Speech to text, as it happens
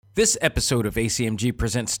This episode of A.C.M.G.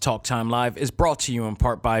 Presents Talk Time Live is brought to you in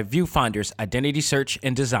part by Viewfinder's Identity Search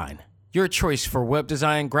and Design. Your choice for web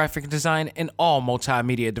design, graphic design, and all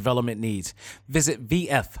multimedia development needs. Visit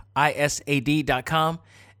VFISAD.com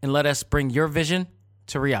and let us bring your vision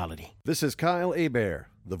to reality. This is Kyle Hebert,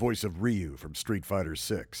 the voice of Ryu from Street Fighter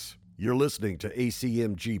 6. You're listening to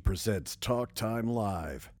A.C.M.G. Presents Talk Time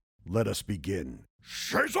Live. Let us begin.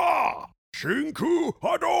 Sheza! Shinku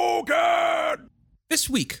Hadouken! This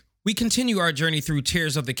week, we continue our journey through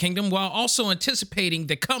Tears of the Kingdom while also anticipating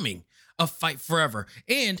the coming of Fight Forever.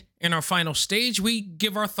 And in our final stage, we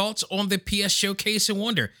give our thoughts on the PS Showcase and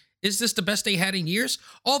wonder, is this the best they had in years?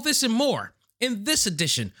 All this and more in this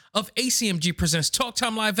edition of ACMG Presents Talk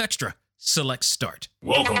Time Live Extra. Select Start.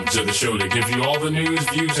 Welcome to the show to give you all the news,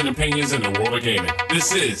 views, and opinions in the world of gaming.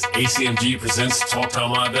 This is ACMG Presents Talk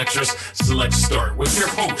Time Live Extras Select Start with your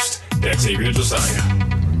host, Xavier Josiah.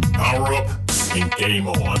 Power up and game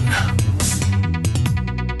on.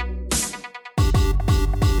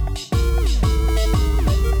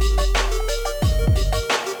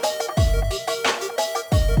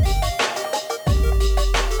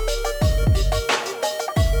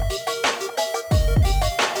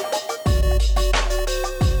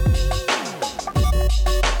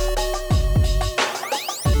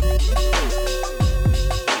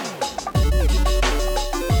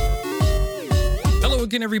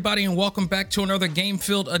 Again, everybody, and welcome back to another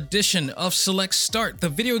game-filled edition of Select Start, the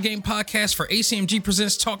video game podcast for ACMG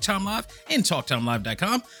Presents Talk Time Live and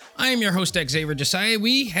TalkTimeLive.com. I am your host, Xavier Josiah.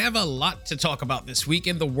 We have a lot to talk about this week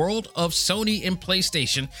in the world of Sony and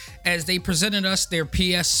PlayStation as they presented us their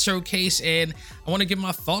PS Showcase, and I want to give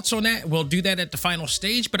my thoughts on that. We'll do that at the final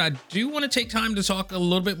stage, but I do want to take time to talk a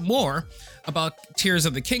little bit more about Tears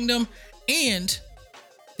of the Kingdom and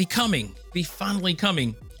the finally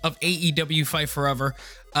coming of AEW Fight Forever.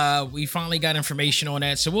 We finally got information on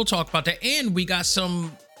that, so we'll talk about that. And we got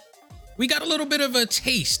a little bit of a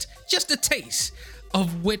taste, just a taste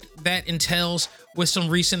of what that entails with some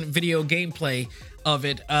recent video gameplay of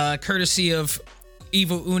it, courtesy of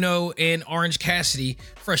Evil Uno and Orange Cassidy,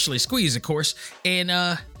 freshly squeezed, of course. And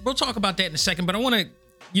we'll talk about that in a second, but I want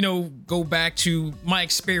to, go back to my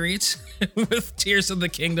experience with Tears of the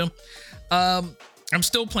Kingdom. I'm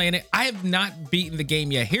still playing it. I have not beaten the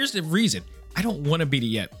game yet. Here's the reason. I don't want to beat it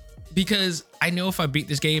yet because I know if I beat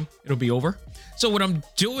this game, it'll be over. So what I'm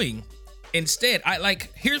doing instead,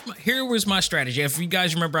 here was my strategy. If you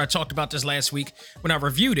guys remember, I talked about this last week when I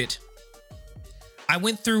reviewed it. I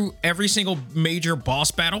went through every single major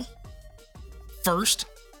boss battle first,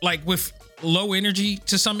 like with low energy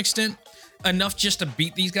to some extent, enough just to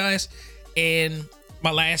beat these guys. And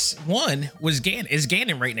my last one is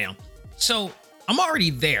Ganon right now. So I'm already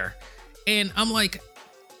there, and I'm not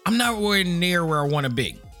nowhere near where I want to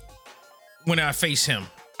be when I face him.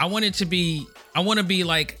 I want to be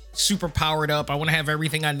like super powered up. I want to have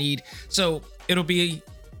everything I need. So it'll be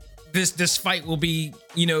this fight will be,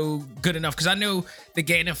 good enough, because I know the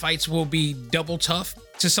Ganon fights will be double tough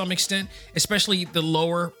to some extent, especially the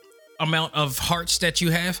lower amount of hearts that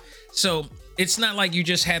you have. So it's not like you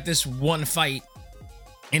just have this one fight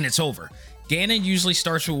and it's over. Ganon usually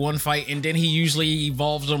starts with one fight, and then he usually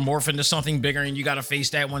evolves or morphs into something bigger, and you got to face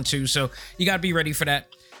that one too. So you got to be ready for that.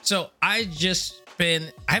 So I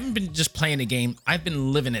haven't been just playing the game. I've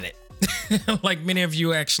been living in it like many of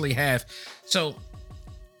you actually have. So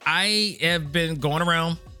I have been going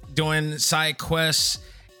around doing side quests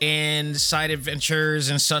and side adventures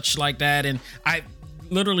and such like that. And I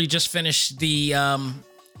literally just finished the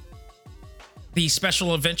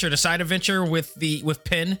special adventure, the side adventure with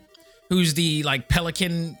Penn, who's the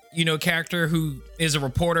pelican, character who is a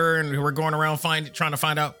reporter, and we're going around trying to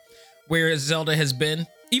find out where Zelda has been.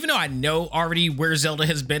 Even though I know already where Zelda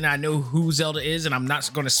has been, I know who Zelda is, and I'm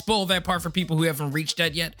not going to spoil that part for people who haven't reached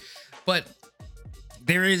that yet. But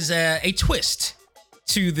there is a twist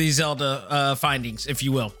to the Zelda findings, if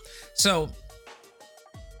you will. So,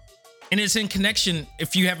 and it's in connection.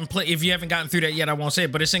 If you haven't gotten through that yet, I won't say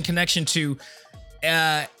it, but it's in connection to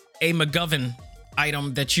a MacGuffin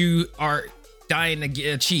item that you are dying to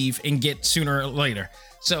achieve and get sooner or later.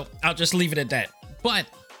 So I'll just leave it at that. But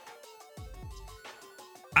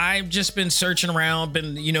I've just been searching around,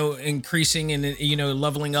 been, increasing and,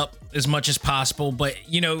 leveling up as much as possible. But,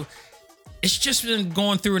 it's just been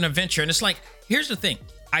going through an adventure. And it's like, here's the thing.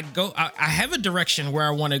 I have a direction where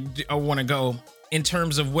I want to go in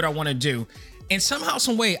terms of what I want to do. And somehow,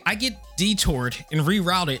 some way, I get detoured and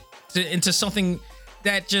rerouted into something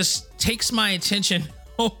that just takes my attention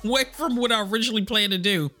away from what I originally planned to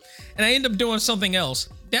do, and I end up doing something else.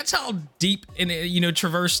 That's how deep and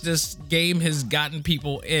traverse this game has gotten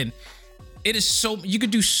people in. it is so, you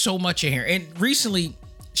could do so much in here. And recently,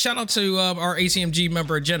 shout out to our A.C.M.G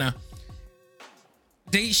member Jenna.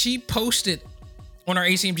 She posted on our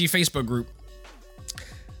A.C.M.G Facebook group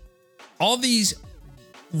all these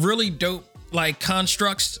really dope like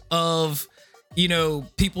constructs of, you know,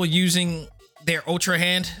 people using their Ultra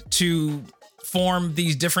Hand to form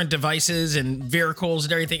these different devices and vehicles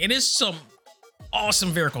and everything. It is some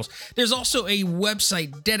awesome vehicles. There's also a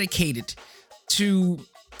website dedicated to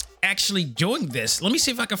actually doing this. Let me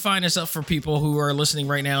see if I can find this up for people who are listening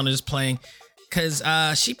right now and is playing, because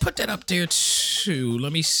she put that up there too.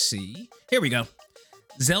 Let me see. Here we go.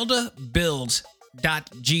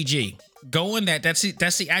 ZeldaBuilds.gg. Go in that. That's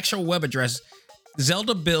the actual web address.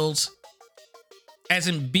 Zelda Builds, as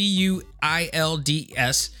in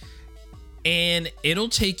BUILDS, and it'll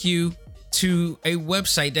take you to a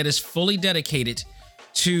website that is fully dedicated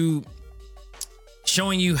to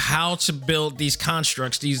showing you how to build these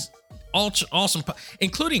constructs, these awesome,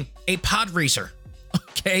 including a pod racer.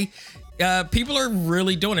 Okay, people are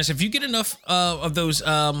really doing this. If you get enough of those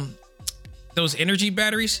energy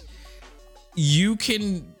batteries, you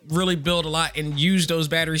can really build a lot and use those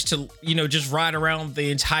batteries to, you know, just ride around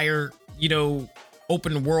the entire, you know,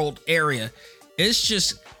 open world area. It's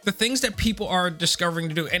just the things that people are discovering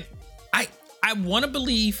to do, and I want to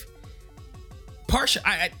believe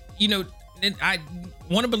I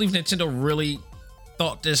want to believe Nintendo really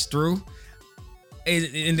thought this through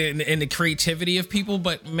in the creativity of people,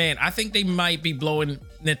 but man, I think they might be blowing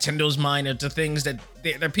Nintendo's mind into things that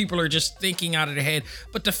people are just thinking out of their head.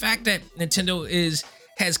 But the fact that Nintendo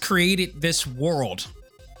has created this world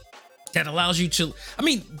that allows you to, I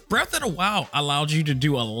mean, Breath of the Wild allowed you to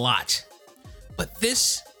do a lot, but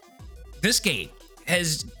this game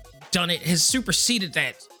has superseded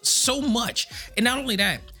that so much. And not only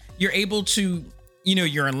that, you're able to, you know,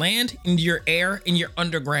 you're on land and you're air and you're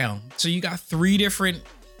underground. So you got three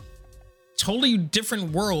totally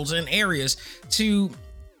different worlds and areas to,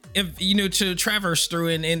 you know, to traverse through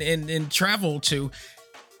and travel to.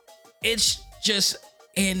 It's just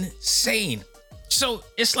insane. So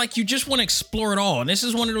it's like you just want to explore it all. And this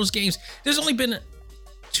is one of those games. There's only been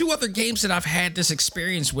 2 other games that I've had this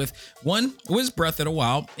experience with. One was Breath of the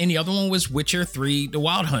Wild, and the other one was Witcher 3: The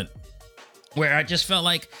Wild Hunt, where I just felt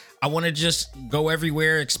like I want to just go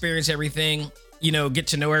everywhere, experience everything, you know, get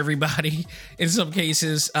to know everybody in some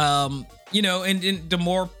cases, you know, and the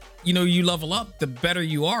more, you know, you level up, the better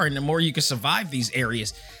you are and the more you can survive these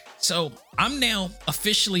areas. So I'm now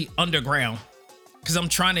officially underground because I'm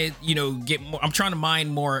trying to, you know, I'm trying to mine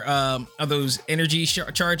more of those energy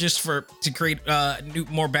charges to create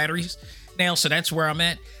more batteries now. So that's where I'm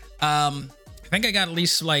at. I think I got at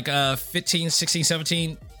least like 15, 16,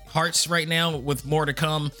 17 hearts right now, with more to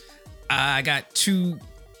come. I got 2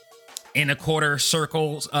 1/4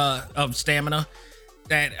 circles of stamina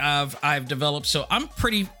that I've developed. So I'm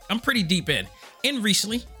pretty deep in. And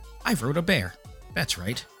recently I rode a bear. That's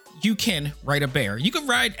right. You can ride a bear. You can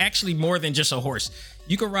ride actually more than just a horse.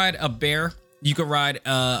 You can ride a bear. You can ride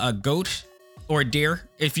a goat or a deer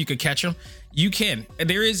if you could catch them. You can.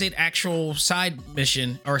 There is an actual side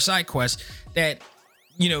mission or side quest that,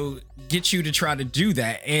 you know, gets you to try to do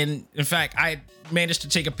that. And in fact, I managed to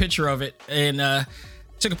take a picture of it and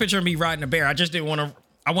took a picture of me riding a bear. I just didn't want to.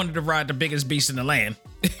 I wanted to ride the biggest beast in the land.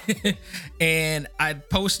 And I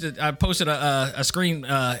posted a screen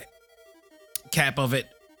cap of it,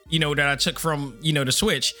 you know, that I took from, you know, the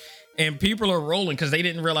Switch, and people are rolling because they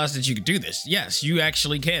didn't realize that you could do this. Yes, you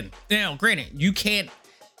actually can. Now, granted, you could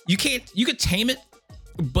tame it,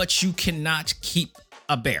 but you cannot keep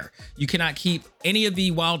a bear. You cannot keep any of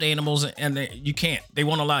the wild animals, and you can't. They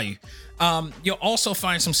won't allow you. You'll also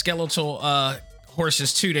find some skeletal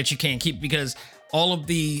horses too that you can't keep because all of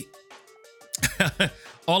the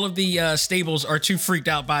stables are too freaked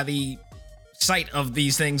out by the sight of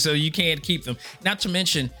these things, so you can't keep them. Not to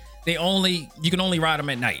mention, you can only ride them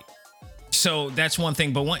at night. So that's one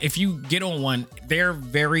thing. But if you get on one, they're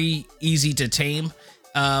very easy to tame.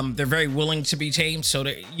 They're very willing to be tamed. So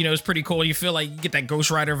that, you know, it's pretty cool. You feel like you get that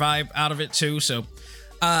Ghost Rider vibe out of it too. So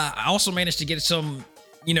I also managed to get some,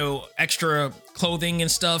 you know, extra clothing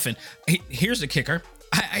and stuff. And here's the kicker.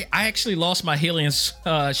 I actually lost my healing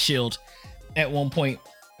shield at one point.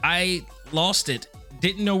 I lost it.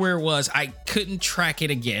 Didn't know where it was. I couldn't track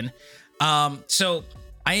it again. So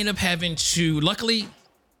I ended up having to, luckily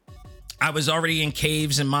I was already in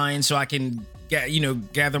caves and mines, so I can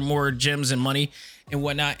gather more gems and money and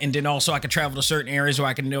whatnot. And then also I could travel to certain areas where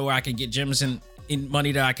I could know where I could get gems and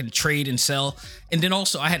money that I can trade and sell. And then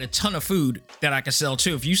also I had a ton of food that I could sell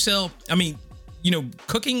too. If you sell, I mean, you know,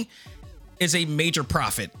 cooking is a major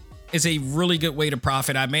profit is a really good way to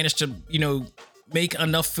profit. I managed to, make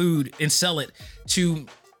enough food and sell it to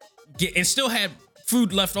get, and still had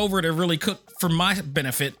food left over to really cook for my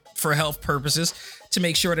benefit for health purposes, to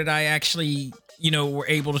make sure that I actually, were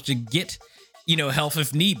able to get, health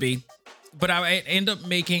if need be. But I end up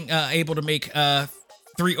able to make over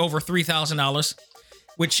 $3,000,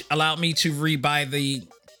 which allowed me to rebuy the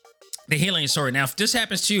Hylian sword. Now, if this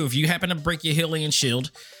happens to you, if you happen to break your Hylian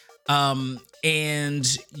shield,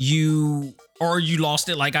 and you lost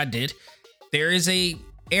it like I did, there is a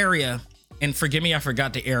area, and forgive me, I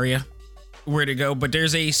forgot the area where to go, but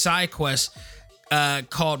there's a side quest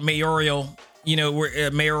called mayoral,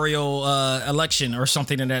 mayoral election or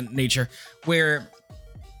something of that nature, where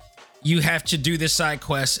you have to do this side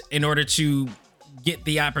quest in order to get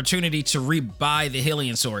the opportunity to rebuy the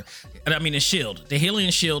Hylian sword. I mean, the shield. The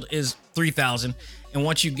Hylian shield is 3,000, and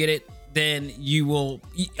once you get it, then you will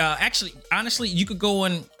honestly, you could go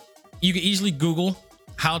and you could easily Google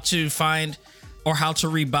how to find or how to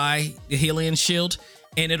rebuy the Hylian shield,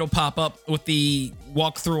 and it'll pop up with the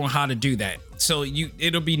walkthrough on how to do that. So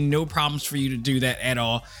it'll be no problems for you to do that at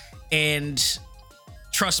all. And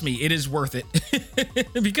trust me, it is worth it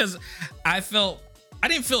because I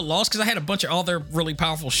didn't feel lost because I had a bunch of other really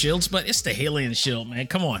powerful shields, but it's the Hylian shield, man.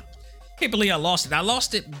 Come on. Can't believe I lost it. I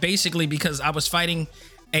lost it basically because I was fighting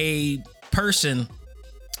a person.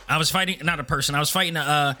 I was fighting one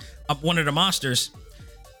of the monsters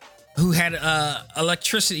who had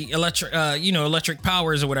electric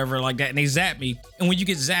powers or whatever like that, and they zapped me. And when you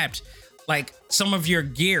get zapped, like, some of your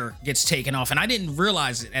gear gets taken off, and I didn't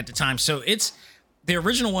realize it at the time. So it's the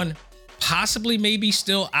original one, possibly maybe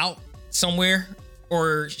still out somewhere,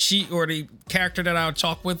 or the character that I would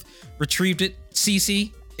talk with retrieved it.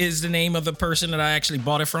 CC is the name of the person that I actually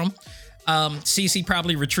bought it from. CC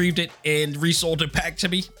probably retrieved it and resold it back to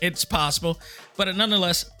me. It's possible, but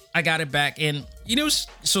nonetheless, I got it back. And what's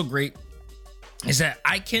so great is that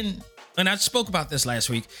I can, and I spoke about this last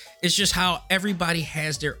week, it's just how everybody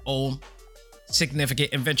has their own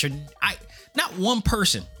significant adventure. Not one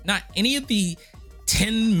person, not any of the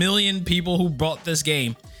 10 million people who bought this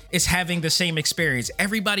game is having the same experience.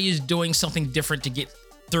 Everybody is doing something different to get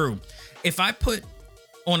through. If I put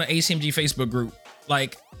on an A.C.M.G Facebook group,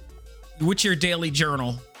 like, what's your daily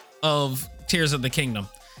journal of Tears of the Kingdom?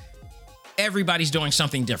 Everybody's doing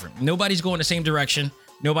something different. Nobody's going the same direction.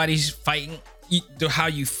 Nobody's fighting. How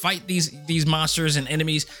you fight these monsters and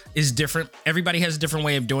enemies is different. Everybody has a different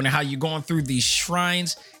way of doing it. How you going through these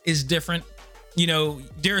shrines is different.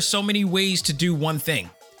 There are so many ways to do one thing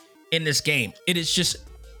in this game. It is just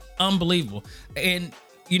unbelievable. And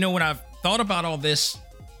when I've thought about all this,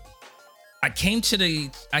 I came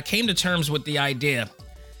to terms with the idea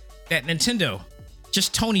that Nintendo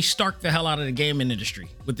just Tony Stark the hell out of the gaming industry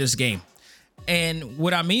with this game. And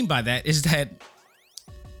what I mean by that is that,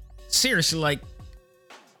 seriously, like,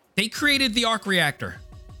 they created the arc reactor.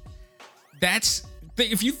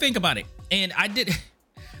 If you think about it, and I did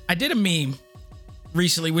a meme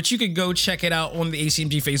recently, which you could go check it out on the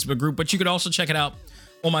A.C.M.G Facebook group, but you could also check it out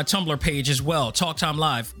on my Tumblr page as well, Talk Time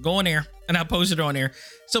Live. Go on there, and I posted it on there.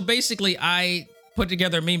 So basically, I put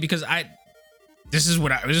together a meme because this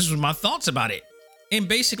is my thoughts about it. And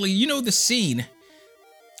basically, the scene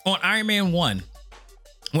on Iron Man 1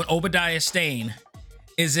 when Obadiah Stane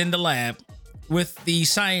is in the lab with the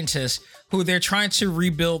scientists who they're trying to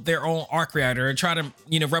rebuild their own arc reactor and try to,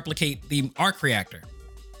 replicate the arc reactor.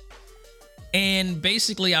 And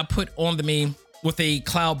basically, I put on the meme with a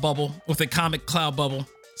cloud bubble, with a comic cloud bubble,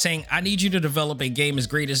 saying, I need you to develop a game as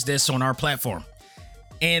great as this on our platform.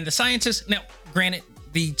 And the scientists, now, granted,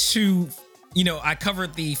 the two, I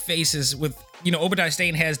covered the faces with, Obadiah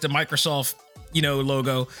Stane has the Microsoft,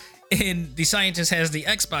 logo, and the scientist has the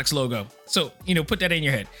Xbox logo. So, put that in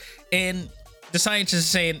your head. And the scientist is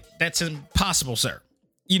saying, that's impossible, sir.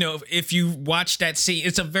 If you watch that scene,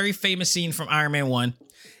 it's a very famous scene from Iron Man 1.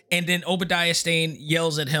 And then Obadiah Stane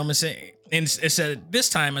yells at him and said, this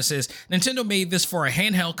time it says, Nintendo made this for a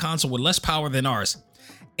handheld console with less power than ours.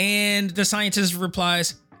 And the scientist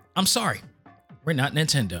replies, I'm sorry, we're not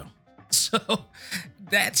Nintendo. So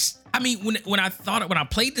when I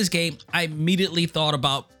played this game, I immediately thought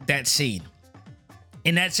about that scene.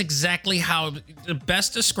 And that's exactly how to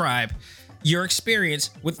best describe your experience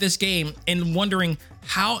with this game and wondering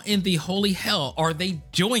how in the holy hell are they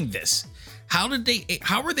doing this? How were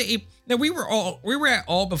they? Now we were at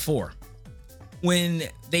all before when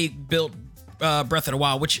they built Breath of the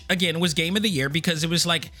Wild, which again was Game of the Year because it was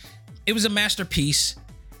a masterpiece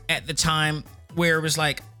at the time where it was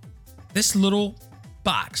like this little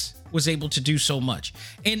box was able to do so much.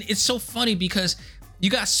 And it's so funny because you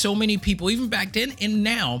got so many people, even back then and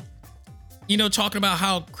now, talking about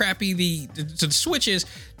how crappy the Switch is.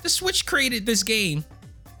 The Switch created this game,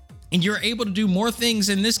 and you're able to do more things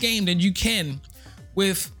in this game than you can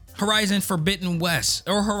with Horizon Forbidden West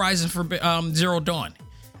or Horizon Zero Dawn.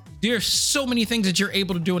 There's so many things that you're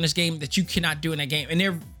able to do in this game that you cannot do in that game,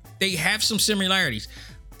 and they have some similarities.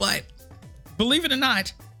 But believe it or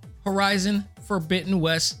not, Horizon Forbidden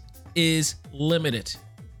West is limited.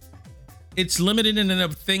 It's limited in the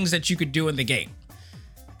things that you could do in the game.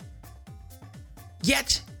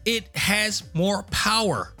 Yet it has more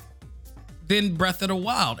power than Breath of the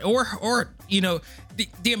Wild, or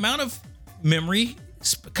the amount of memory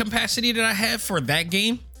capacity that I have for that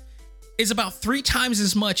game is about 3 times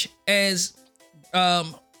as much as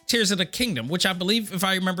Tears of the Kingdom, which I believe, if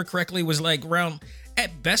I remember correctly, was like around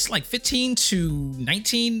at best like 15 to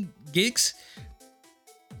 19 gigs.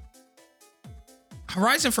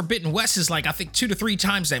 Horizon Forbidden West is like, I think 2 to 3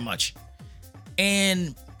 times that much,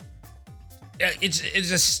 and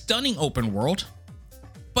it's a stunning open world.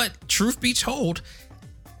 But truth be told,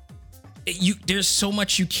 there's so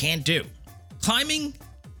much you can't do. Climbing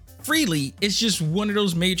freely is just one of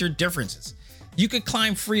those major differences. You could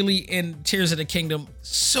climb freely in Tears of the Kingdom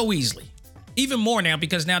so easily, even more now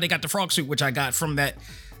because now they got the frog suit, which I got from that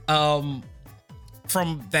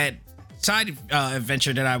side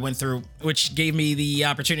adventure that I went through, which gave me the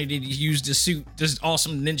opportunity to use the suit, this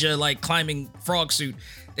awesome ninja like climbing frog suit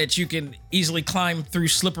that you can easily climb through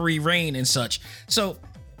slippery rain and such. So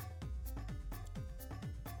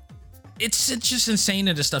it's just insane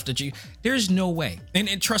in the stuff that there's no way.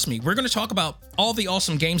 And trust me, we're going to talk about all the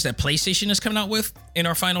awesome games that PlayStation is coming out with in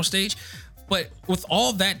our final stage. But with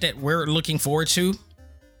all that we're looking forward to,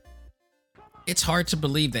 it's hard to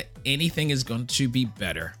believe that anything is going to be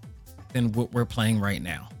better than what we're playing right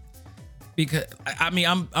now. Because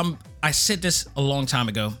I said this a long time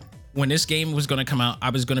ago. When this game was going to come out,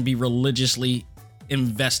 I was going to be religiously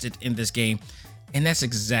invested in this game. And that's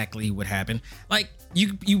exactly what happened. Like,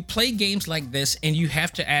 you play games like this and you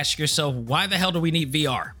have to ask yourself, why the hell do we need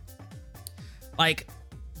VR? Like,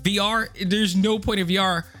 VR, there's no point of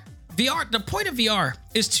VR. The point of VR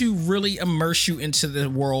is to really immerse you into the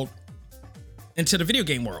world, into the video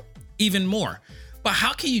game world, even more. But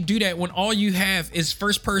how can you do that when all you have is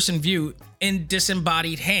first person view and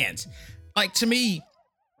disembodied hands? Like, to me,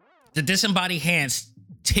 the disembodied hands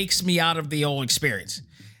takes me out of the old experience.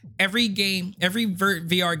 Every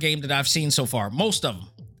VR game that I've seen so far, most of them,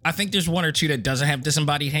 I think there's 1 or 2 that doesn't have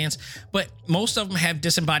disembodied hands, but most of them have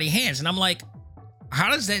disembodied hands. And I'm like,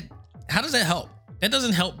 how does that help? That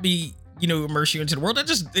doesn't help me, immerse you into the world. That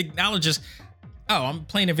just acknowledges, oh, I'm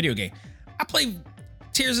playing a video game. I play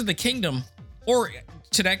Tears of the Kingdom, or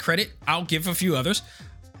to that credit, I'll give a few others.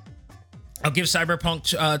 I'll give Cyberpunk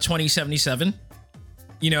 2077,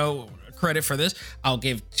 credit for this. I'll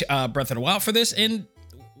give Breath of the Wild for this, and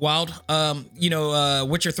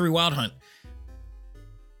Witcher 3 Wild Hunt.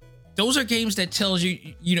 Those are games that tells you,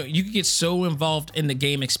 you can get so involved in the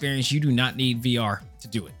game experience, you do not need VR to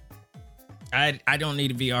do it. I don't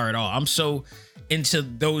need a VR at all. I'm so into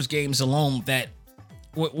those games alone that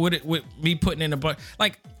with me putting in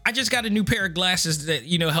like, I just got a new pair of glasses that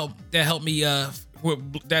help me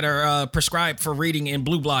that are prescribed for reading in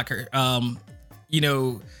blue blocker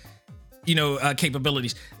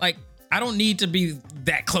capabilities. Like, I don't need to be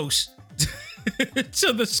that close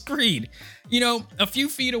to the screen. A few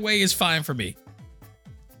feet away is fine for me.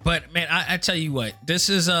 But man, I tell you what, this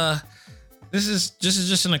is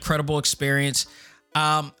just an incredible experience.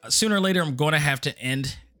 Sooner or later, I'm going to have to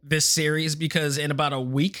end this series because in about a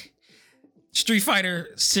week, Street Fighter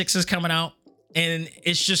 6 is coming out, and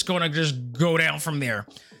it's just going to just go down from there.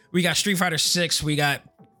 We got Street Fighter 6. We got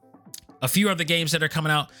a few other games that are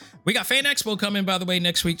coming out. We got Fan Expo coming, by the way,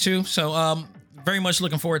 next week too. So very much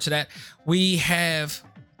looking forward to that. We have,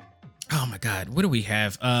 oh my God, what do we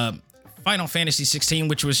have? Final Fantasy 16,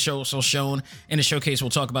 which was shown in the showcase. We'll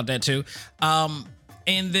talk about that too. And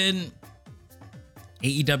then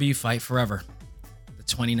AEW Fight Forever, the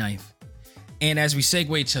 29th. And as we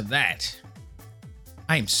segue to that,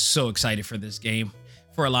 I am so excited for this game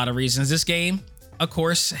for a lot of reasons. This game, of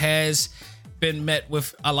course, has been met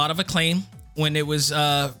with a lot of acclaim when it was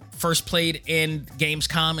first played in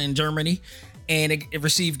Gamescom in Germany, and it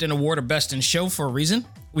received an award of Best in Show for a reason.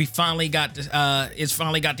 We finally got it's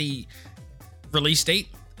finally got the release date,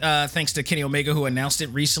 thanks to Kenny Omega, who announced it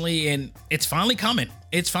recently, and it's finally coming.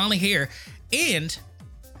 It's finally here, and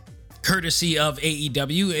courtesy of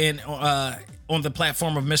AEW and on the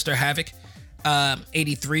platform of Mr. Havoc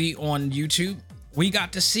 83 on YouTube, we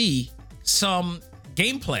got to see some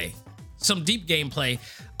gameplay, some deep gameplay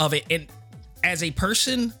of it. And as a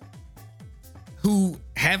person who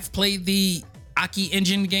have played the Aki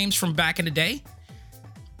Engine games from back in the day,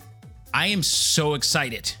 I am so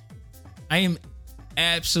excited. I am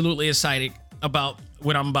absolutely excited about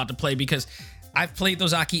what I'm about to play because I've played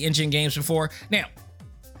those Aki Engine games before. Now,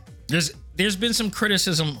 there's been some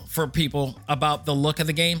criticism for people about the look of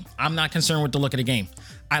the game. I'm not concerned with the look of the game.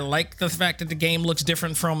 I like the fact that the game looks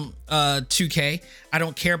different from 2K. I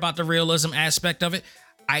don't care about the realism aspect of it.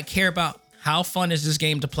 I care about how fun is this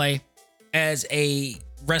game to play as a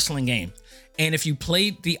wrestling game. And if you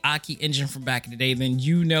played the Aki Engine from back in the day, then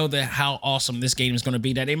you know that how awesome this game is going to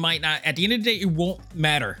be. That it might not, at the end of the day, it won't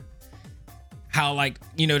matter how, like,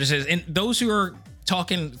 you know, this is. And those who are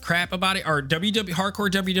talking crap about it are hardcore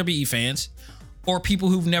WWE fans or people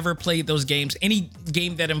who've never played those games, any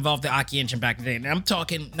game that involved the Aki Engine back in the day. And I'm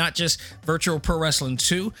talking not just Virtual Pro Wrestling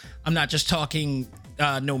 2. I'm not just talking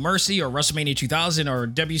No Mercy or WrestleMania 2000 or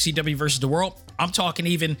WCW versus the World. I'm talking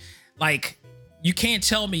even like, you cannot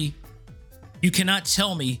tell me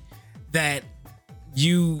that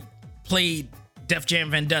you played Def Jam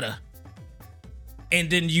Vendetta and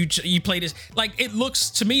then you play this. Like, it looks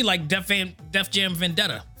to me like Def Jam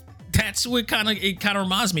Vendetta. That's what it kind of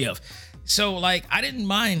reminds me of. So, like, I didn't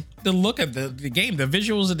mind the look of the game. The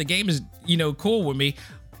visuals of the game is, you know, cool with me.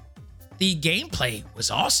 The gameplay was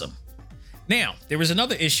awesome. Now, there was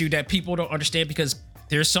another issue that people don't understand because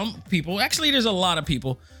there's some people, actually there's a lot of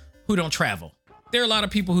people who don't travel. There are a lot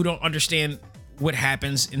of people who don't understand what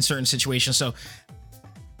happens in certain situations. So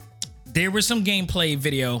there was some gameplay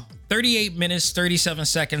video, 38 minutes, 37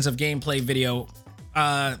 seconds of gameplay video,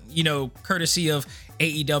 you know, courtesy of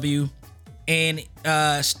AEW. And,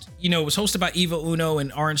 you know, it was hosted by Evil Uno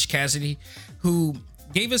and Orange Cassidy, who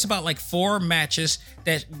gave us about like 4 matches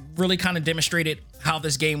that really kind of demonstrated how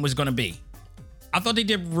this game was going to be. I thought they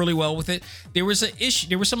did really well with it. There was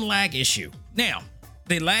some lag issue. Now,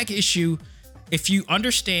 the lag issue, if you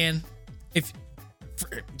understand,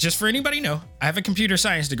 just for anybody know, I have a computer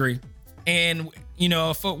science degree and, you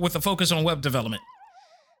know, with a focus on web development.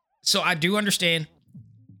 So I do understand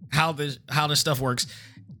how this stuff works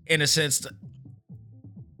in a sense.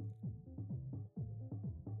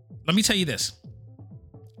 Let me tell you this.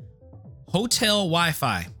 Hotel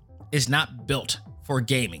Wi-Fi is not built for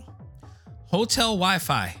gaming. Hotel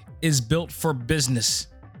Wi-Fi is built for business.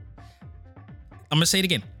 I'm going to say it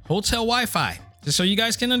again. Hotel Wi-Fi, just so you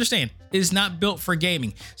guys can understand, is not built for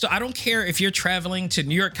gaming. So I don't care if you're traveling to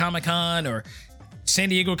New York Comic Con or San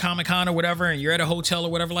Diego Comic Con or whatever, and you're at a hotel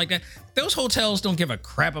or whatever like that. Those hotels don't give a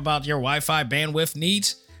crap about your Wi-Fi bandwidth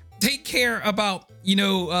needs. They care about, you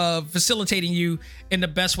know, facilitating you in the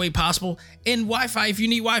best way possible. And Wi-Fi, if you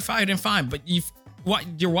need Wi-Fi, then fine. But your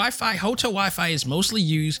Wi-Fi, hotel Wi-Fi is mostly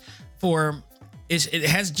used for, it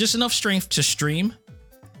has just enough strength to stream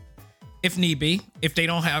if need be, if they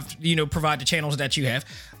don't have, you know, provide the channels that you have.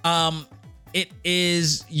 It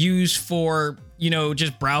is used for, you know,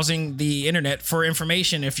 just browsing the internet for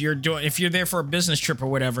information. If you're there for a business trip or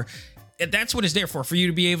whatever, that's what it's there for you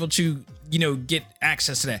to be able to, you know, get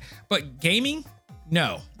access to that. But gaming,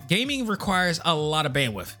 no. Gaming requires a lot of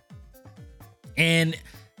bandwidth. And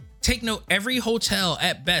take note, every hotel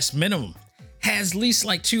at best minimum has at least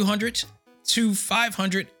like 200 to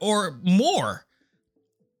 500 or more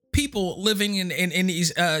people living in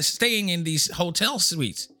these staying in these hotel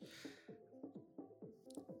suites.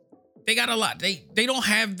 They got a lot. They don't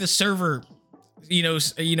have the server,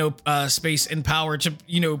 space and power to,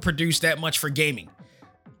 you know, produce that much for gaming.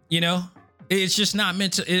 You know, it's just not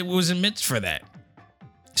meant to. It wasn't meant for that.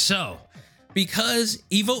 So, because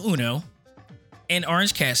Evil Uno and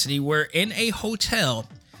Orange Cassidy were in a hotel,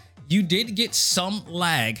 you did get some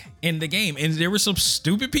lag in the game, and there were some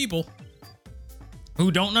stupid people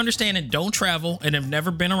who don't understand and don't travel and have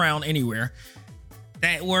never been around anywhere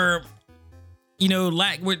that were, you know,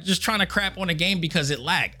 we're just trying to crap on a game because it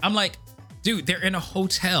lagged. I'm like, dude, they're in a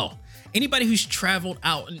hotel. Anybody who's traveled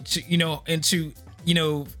out into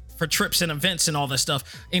for trips and events and all that stuff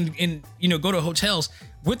and you know, go to hotels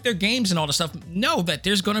with their games and all the stuff, know that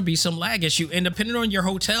there's going to be some lag issue. And depending on your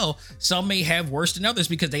hotel, some may have worse than others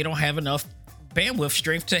because they don't have enough bandwidth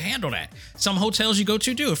strength to handle that. Some hotels you go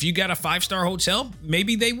to do. If you got a 5-star hotel,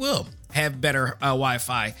 maybe they will have better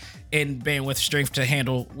Wi-Fi and bandwidth strength to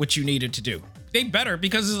handle what you needed to do. They better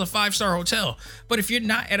because it's a 5-star hotel. But if you're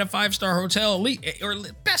not at a 5-star hotel, elite or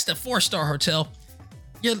best a 4-star hotel,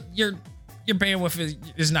 your bandwidth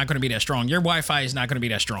is not going to be that strong. Your Wi-Fi is not going to be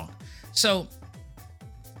that strong. So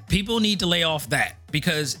people need to lay off that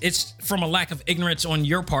because it's from a lack of ignorance on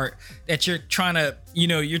your part that you're trying to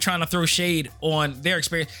throw shade on their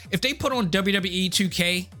experience. If they put on WWE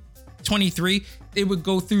 2K23, it would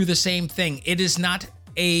go through the same thing. It is not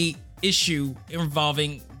a issue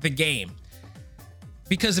involving the game.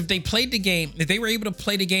 Because if they were able to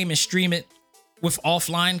play the game and stream it with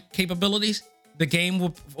offline capabilities, the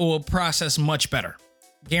game will process much better.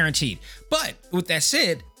 Guaranteed. But with that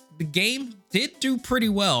said, the game did do pretty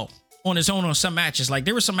well on its own on some matches. Like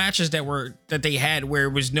there were some matches that they had where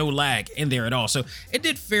it was no lag in there at all. So it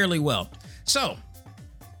did fairly well. So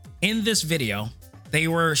in this video, they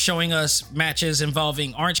were showing us matches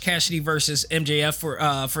involving Orange Cassidy versus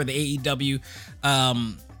MJF for the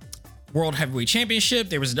AEW World Heavyweight Championship.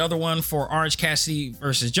 There was another one for Orange Cassidy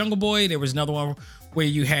versus Jungle Boy. There was another one where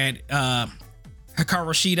you had Hikaru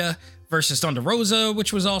Shida versus Thunder Rosa,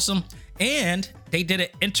 which was awesome. And they did an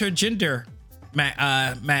intergender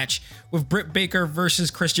match with Britt Baker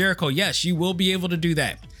versus Chris Jericho. Yes, you will be able to do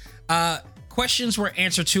that. Questions were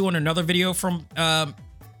answered too on another video from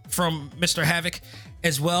Mr. Havoc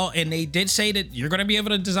as well, and they did say that you're going to be able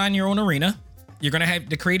to design your own arena. You're going to have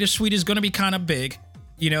the creative suite is going to be kind of big,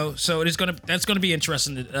 so that's going to be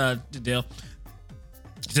interesting to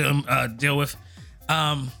deal with.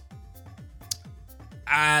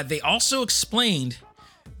 They also explained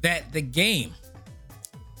that the game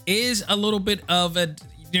is a little bit of a,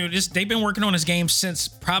 they've been working on this game since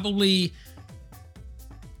probably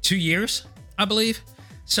 2 years, I believe.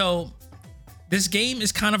 So this game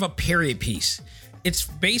is kind of a period piece. It's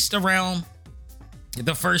based around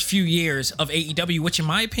the first few years of AEW, which in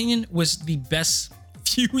my opinion was the best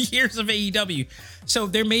few years of AEW. So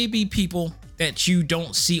there may be people that you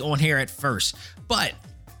don't see on here at first, but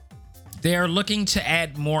they are looking to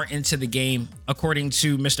add more into the game, according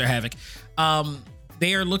to Mr. Havoc.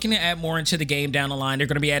 They are looking to add more into the game down the line. They're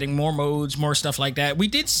going to be adding more modes, more stuff like that. We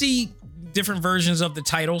did see different versions of the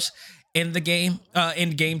titles in the game, in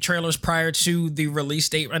game trailers prior to the release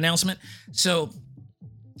date announcement. So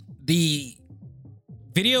the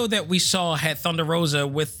video that we saw had Thunder Rosa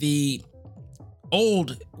with the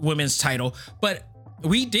old women's title, but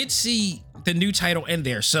we did see the new title in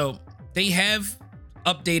there. So they have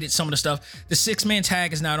updated some of the stuff. The 6-man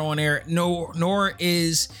tag is not on there. Nor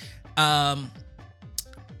is the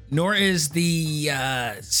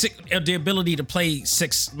ability to play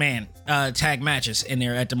 6-man tag matches in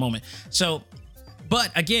there at the moment. So, but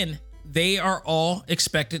again, they are all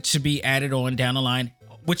expected to be added on down the line,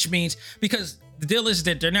 which means, because the deal is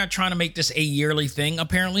that they're not trying to make this a yearly thing,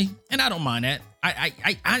 apparently, and I don't mind that.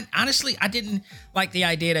 I honestly, I didn't like the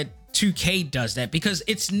idea that 2K does that, because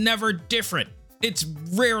it's never different. It's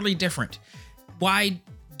rarely different. Why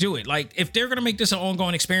do it? Like, if they're gonna make this an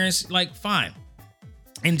ongoing experience, like, fine,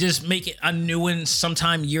 and just make it a new one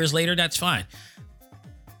sometime years later, that's fine.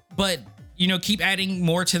 But, keep adding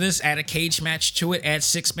more to this, add a cage match to it, add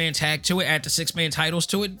 6-man tag to it, add the 6-man titles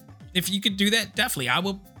to it. If you could do that, definitely, I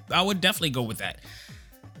would definitely go with that.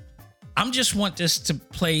 I'm just want this to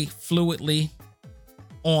play fluidly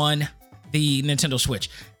on the Nintendo Switch.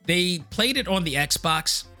 They played it on the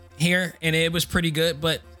Xbox here, and it was pretty good,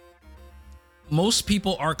 but most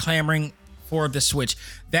people are clamoring for the Switch.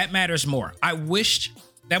 That matters more. I wished,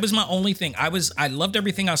 that was my only thing. I loved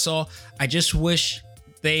everything I saw. I just wish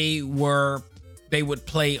they would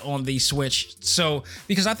play on the Switch. So,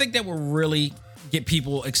 because I think that will really get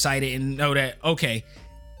people excited and know that, okay,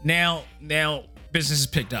 now business is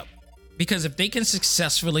picked up. Because if they can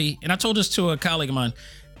successfully, and I told this to a colleague of mine,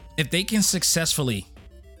 if they can successfully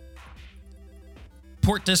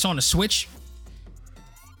port this on a Switch,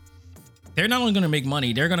 they're not only going to make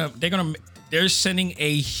money, they're sending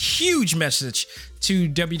a huge message to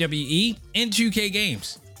WWE and 2K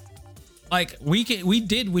Games. Like, we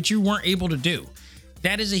did what you weren't able to do.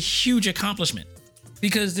 That is a huge accomplishment,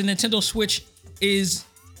 because the Nintendo Switch it's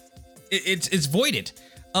voided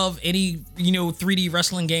of any 3D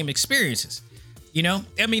wrestling game experiences. I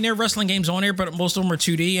mean, there are wrestling games on there, but most of them are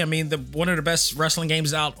 2D. I mean, one of the best wrestling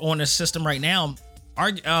games out on the system right now,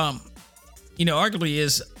 arguably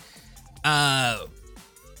is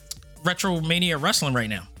Retromania Wrestling right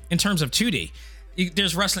now in terms of 2D.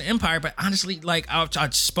 There's Wrestling Empire, but honestly, like I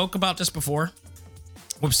spoke about this before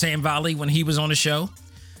with Sam Valley when he was on the show,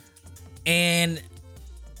 and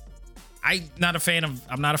I'm not a fan of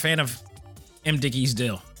M. Dickey's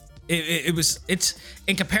deal. It's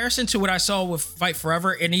in comparison to what I saw with Fight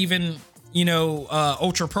Forever and even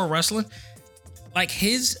Ultra Pro Wrestling, like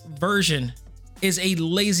his version is a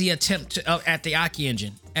lazy attempt at the Aki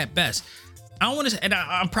engine at best. I don't want to, and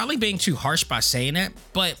I'm probably being too harsh by saying that,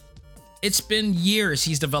 but it's been years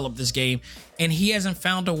he's developed this game, and he hasn't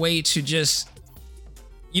found a way to just,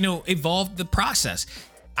 evolve the process.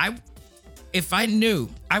 If I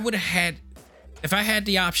had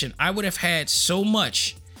the option, I would have had so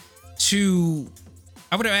much I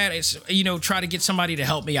would have had, try to get somebody to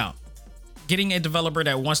help me out. getting a developer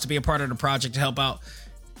that wants to be a part of the project to help out.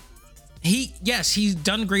 He's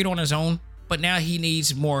done great on his own, but now he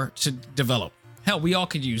needs more to develop. Hell, we all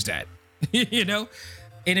could use that, you know?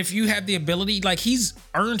 And if you have the ability, like, he's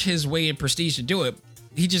earned his way in prestige to do it.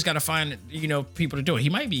 He just got to find, you know, people to do it. He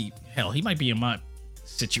might be in my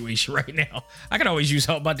situation right now. I could always use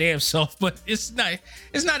help my damn self, but it's not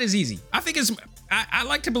as easy. I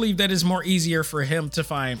like to believe that it's more easier for him to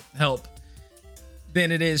find help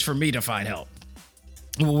than it is for me to find help.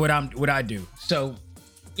 What I do. So,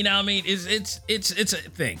 you know what I mean? It's a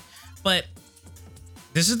thing. But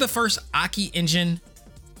this is the first Aki engine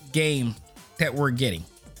game that we're getting.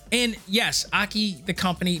 And yes, Aki, the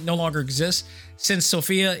company, no longer exists since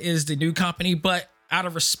Sophia is the new company, but out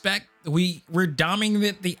of respect, we're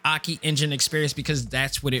doming the Aki engine experience because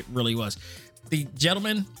that's what it really was. The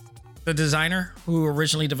gentleman, the designer who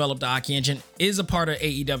originally developed the Aki engine, is a part of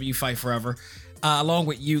AEW Fight Forever, along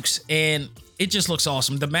with Ukes, and it just looks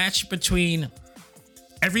awesome. The match between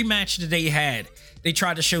every match that they had, they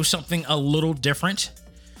tried to show something a little different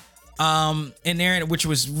in there, which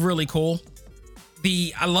was really cool.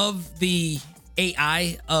 I love the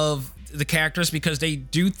AI of the characters because they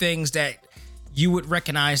do things that you would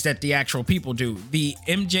recognize that the actual people do. The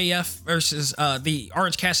MJF versus the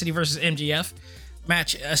Orange Cassidy versus MJF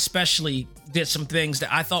match especially did some things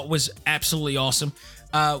that I thought was absolutely awesome.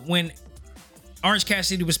 When Orange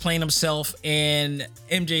Cassidy was playing himself and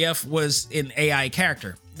MJF was an AI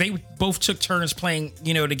character, they both took turns playing,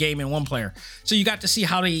 you know, the game in one player. So you got to see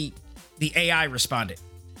how the AI responded.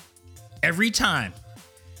 Every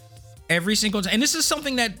single time. And this is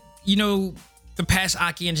something that, you know, the past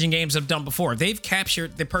Aki engine games have done before. They've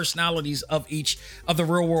captured the personalities of each of the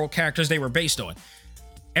real world characters they were based on.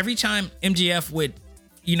 Every time MJF would,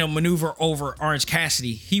 you know, maneuver over Orange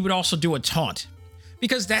Cassidy, he would also do a taunt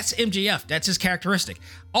because that's MJF. That's his characteristic.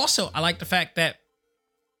 Also, I like the fact that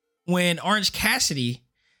when Orange Cassidy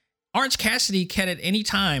can at any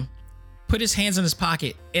time put his hands in his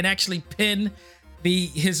pocket and actually pin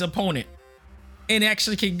his opponent, and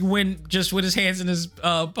actually can win just with his hands in his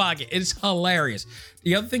pocket. It's hilarious.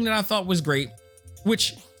 The other thing that I thought was great,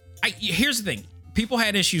 here's the thing. People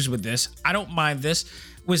had issues with this. I don't mind this.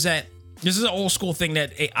 Was that this is an old school thing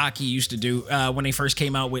that Aki used to do when they first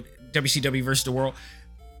came out with WCW versus the World.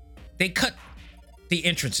 They cut the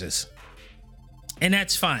entrances, and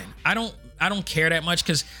that's fine. I don't care that much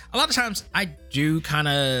because a lot of times I do kind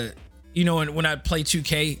of, you know, when I play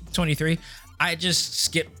 2K23. I just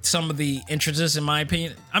skip some of the entrances, in my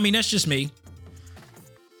opinion. I mean, that's just me.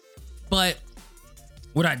 But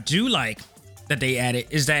what I do like that they added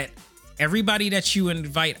is that everybody that you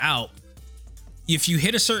invite out, if you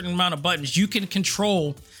hit a certain amount of buttons, you can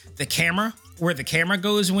control the camera, where the camera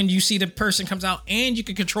goes when you see the person comes out, and you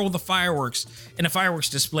can control the fireworks and the fireworks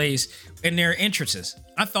displays in their entrances.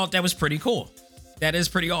 I thought that was pretty cool. That is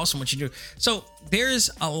pretty awesome what you do. So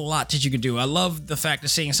there's a lot that you can do. I love the fact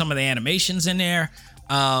of seeing some of the animations in there.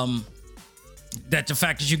 That the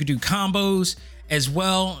fact that you could do combos as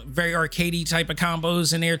well. Very arcadey type of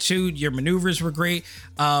combos in there too. Your maneuvers were great.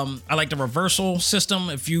 I like the reversal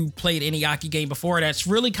system. If you played any Aki game before, that's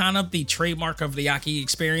really kind of the trademark of the Aki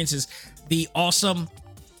experience, is the awesome,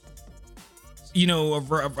 you know,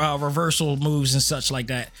 reversal moves and such like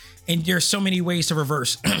that. And there's so many ways to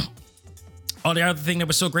reverse. Oh, the other thing that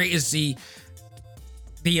was so great is the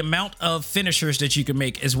amount of finishers that you can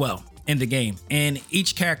make as well in the game. And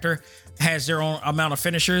each character has their own amount of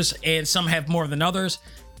finishers, and some have more than others.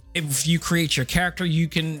 If you create your character, you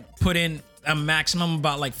can put in a maximum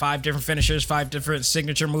about like 5 different finishers, 5 different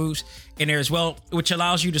signature moves in there as well, which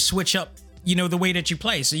allows you to switch up, you know, the way that you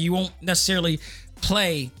play. So you won't necessarily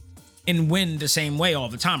play and win the same way all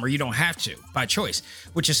the time, or you don't have to by choice,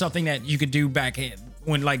 which is something that you could do back in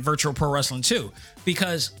when like Virtual Pro Wrestling 2,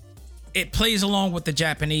 because it plays along with the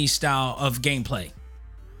Japanese style of gameplay.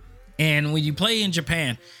 And when you play in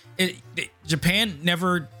Japan, Japan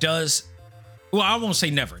never does, well, I won't say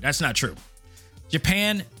never, that's not true.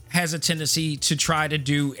 Japan has a tendency to try to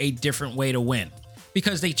do a different way to win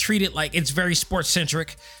because they treat it like it's very sports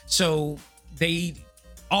centric. So they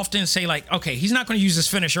often say like, okay, he's not going to use this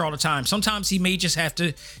finisher all the time. Sometimes he may just have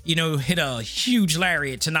to, you know, hit a huge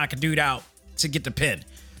lariat to knock a dude out to get the pin,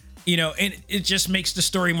 you know, and it just makes the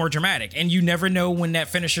story more dramatic, and you never know when that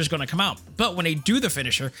finisher is going to come out. But when they do the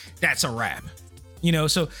finisher, that's a wrap, you know.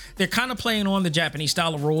 So they're kind of playing on the Japanese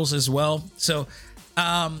style of rules as well. So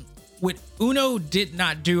what Uno did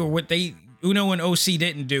not do, or what Uno and OC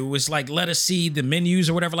didn't do, was like let us see the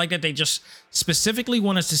menus or whatever like that. They just specifically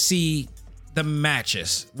want us to see the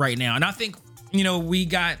matches right now. And I think, you know, we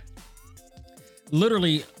got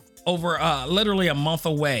literally a month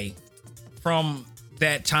away from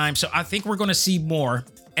that time. So I think we're going to see more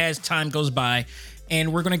as time goes by,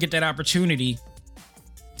 and we're going to get that opportunity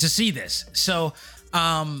to see this. So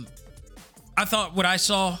I thought what I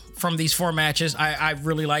saw from these 4 matches, I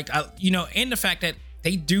really liked, and the fact that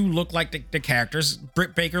they do look like the characters.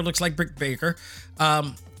 Britt Baker looks like Britt Baker.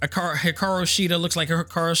 Hikaru Shida looks like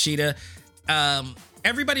Hikaru Shida.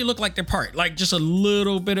 Everybody looked like their part, like just a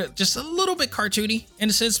little bit cartoony in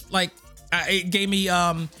a sense. Like it gave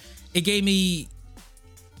me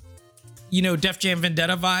Def Jam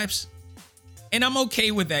Vendetta vibes, and I'm okay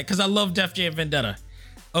with that because I love Def Jam Vendetta.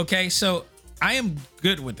 Okay, so I am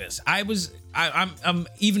good with this. I'm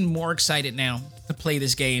even more excited now to play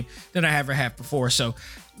this game than I ever have before. So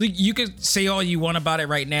you can say all you want about it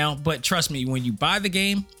right now, but trust me, when you buy the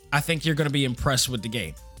game, I think you're going to be impressed with the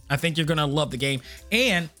game. I think you're going to love the game.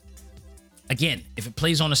 And again, if it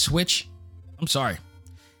plays on a Switch, I'm sorry.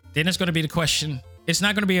 Then it's going to be the question. It's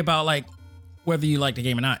not going to be about like whether you like the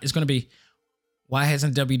game or not. It's going to be, why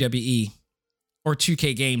hasn't WWE or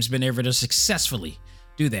 2K Games been able to successfully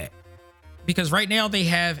do that? Because right now they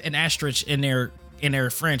have an asterisk in their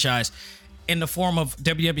franchise in the form of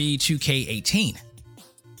WWE 2K18.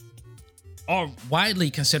 Are widely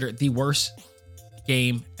considered the worst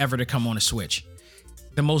game ever to come on a Switch.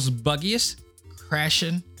 The most buggiest,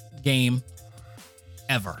 crashing game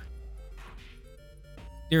ever.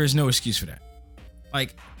 There is no excuse for that.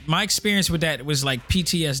 Like, my experience with that was like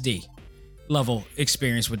PTSD level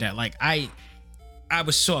experience with that. Like, I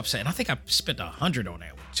was so upset. And I think I spent $100 on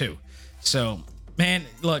that one too. So, man,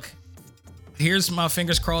 look, here's my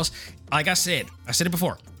fingers crossed. Like I said it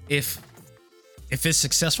before. If it's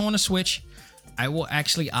successful on the Switch, I will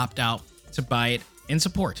actually opt out to buy it in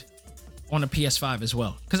support on the PS5 as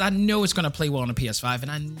well. Because I know it's going to play well on the PS5,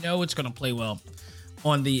 and I know it's going to play well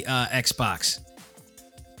on the Xbox.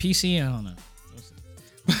 PC, I don't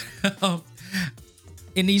know.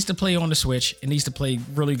 It needs to play on the Switch. It needs to play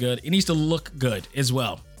really good. It needs to look good as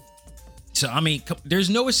well. So, I mean, there's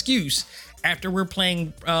no excuse after we're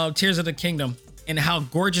playing Tears of the Kingdom and how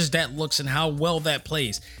gorgeous that looks and how well that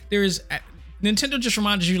plays. Nintendo just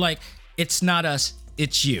reminded you, like, it's not us,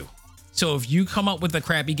 it's you. So if you come up with a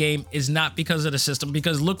crappy game, it's not because of the system,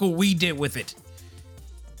 because look what we did with it.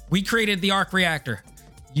 We created the arc reactor.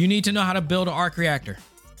 You need to know how to build an arc reactor.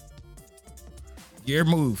 Your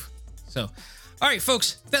move. So, all right,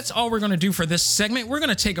 folks, that's all we're going to do for this segment. We're going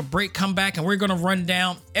to take a break, come back, and we're going to run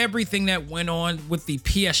down everything that went on with the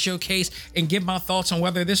PS Showcase and give my thoughts on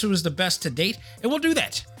whether this was the best to date. And we'll do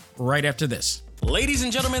that right after this. Ladies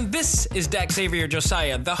and gentlemen, this is Dak Xavier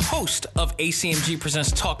Josiah, the host of A.C.M.G.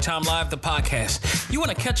 Presents Talk Time Live, the podcast. You want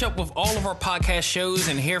to catch up with all of our podcast shows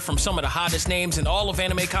and hear from some of the hottest names in all of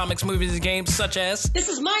anime, comics, movies, and games, such as... This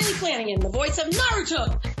is Miley Flanagan, the voice of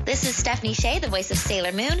Naruto. This is Stephanie Shea, the voice of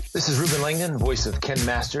Sailor Moon. This is Ruben Langdon, voice of Ken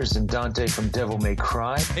Masters and Dante from Devil May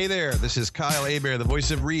Cry. Hey there, this is Kyle Hebert, the voice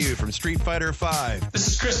of Ryu from Street Fighter V. This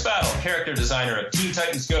is Chris Battle, character designer of Teen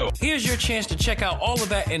Titans Go. Here's your chance to check out all of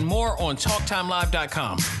that and more on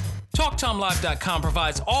TalkTimeLive.com. TalkTimeLive.com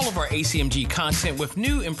provides all of our ACMG content with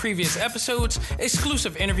new and previous episodes,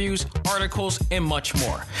 exclusive interviews, articles, and much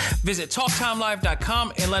more. Visit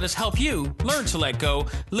TalkTimeLive.com and let us help you learn to let go,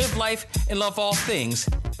 live life, and love all things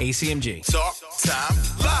ACMG. Talk Time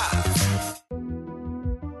Live.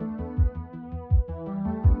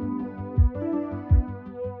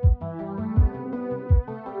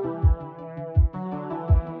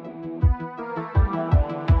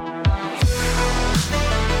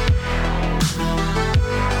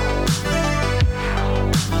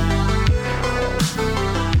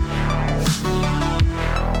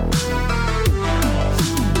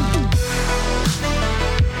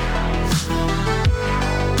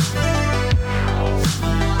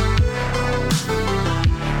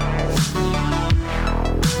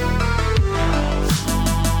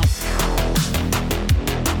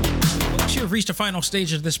 Reached the final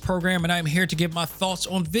stage of this program, and I'm here to give my thoughts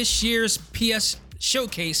on this year's PS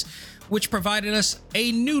Showcase, which provided us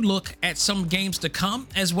a new look at some games to come,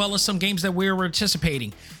 as well as some games that we were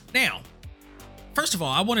anticipating. Now, first of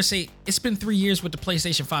all, I want to say it's been 3 years with the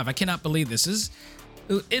PlayStation 5. I cannot believe this.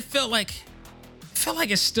 It felt like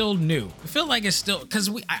it's still new. I feel like it's still, because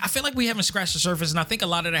I feel like we haven't scratched the surface, and I think a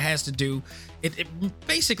lot of that has to do, it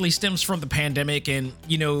basically stems from the pandemic and,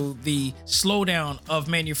 the slowdown of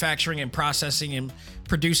manufacturing and processing and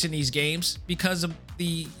producing these games because of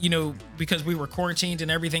because we were quarantined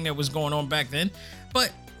and everything that was going on back then.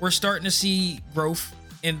 But we're starting to see growth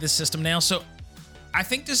in the system now. So I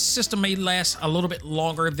think this system may last a little bit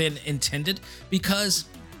longer than intended because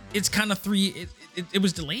it's kind of it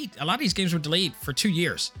was delayed. A lot of these games were delayed for 2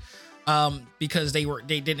 years. because they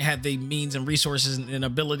didn't have the means and resources and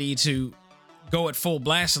ability to go at full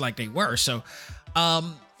blast like they were. So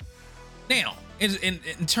now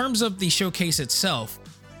in terms of the showcase itself,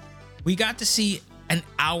 we got to see an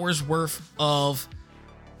hour's worth of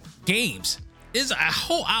games. It's a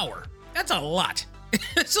whole hour. That's a lot.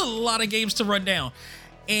 It's a lot of games to run down.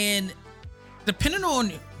 And depending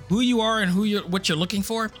on who you are and what you're looking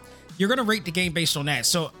for, you're going to rate the game based on that.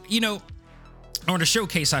 So, or the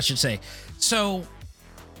showcase, I should say. So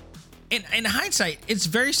in hindsight, it's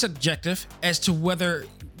very subjective as to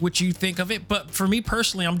what you think of it. But for me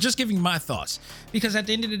personally, I'm just giving my thoughts, because at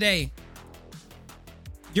the end of the day,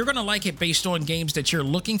 you're going to like it based on games that you're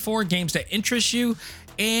looking for, games that interest you,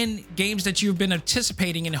 and games that you've been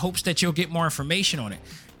anticipating in hopes that you'll get more information on it.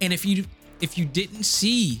 And if you didn't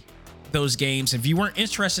see those games, if you weren't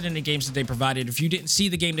interested in the games that they provided, if you didn't see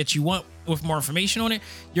the game that you want with more information on it,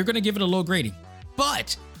 you're going to give it a low grading.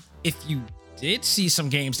 But if you did see some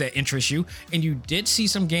games that interest you, and you did see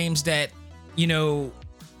some games that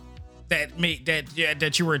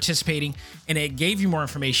that you were anticipating, and it gave you more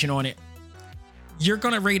information on it, you're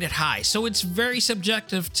going to rate it high. So it's very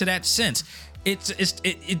subjective to that sense.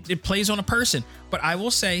 It plays on a person. But I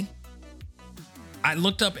will say, I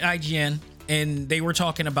looked up IGN and they were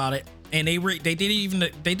talking about it, and they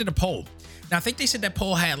did a poll. Now I think they said that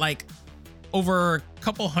poll had like over a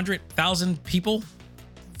couple 100,000 people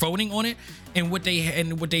voting on it, and what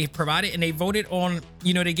they provided, and they voted on,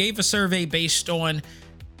 they gave a survey based on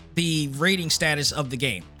the rating status of the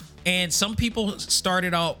game. And some people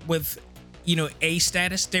started out with A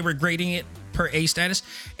status. They were grading it per A status,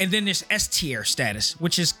 and then there's S tier status,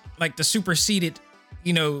 which is like the superseded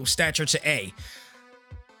stature to A.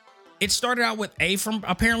 It started out with A from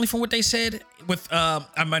what they said, with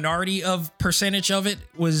a minority of percentage of it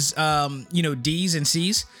was D's and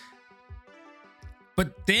C's.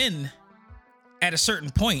 But then at a certain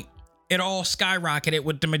point, it all skyrocketed,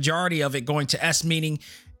 with the majority of it going to S, meaning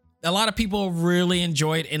a lot of people really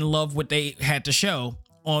enjoyed and loved what they had to show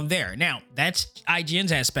on there. Now, that's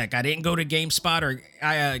IGN's aspect. I didn't go to GameSpot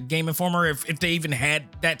or Game Informer if they even had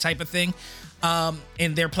that type of thing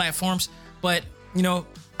in their platforms. But,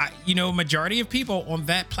 majority of people on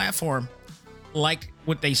that platform liked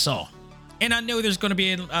what they saw. And I know there's going to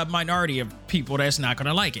be a minority of people that's not going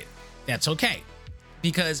to like it. That's okay,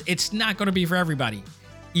 because it's not going to be for everybody.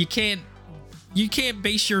 You can't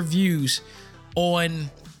base your views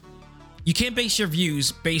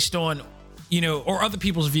based on or other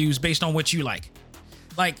people's views based on what you like.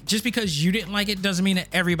 Like, just because you didn't like it doesn't mean that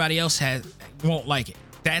everybody else won't like it.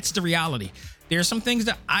 That's the reality. There are some things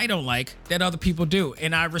that I don't like that other people do,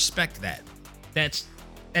 and I respect that. That's,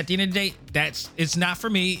 at the end of the day, it's not for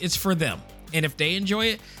me, it's for them. And if they enjoy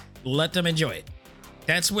it, let them enjoy it.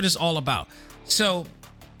 That's what it's all about. So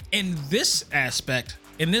in this aspect,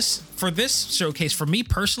 for this showcase, for me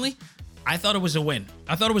personally, I thought it was a win.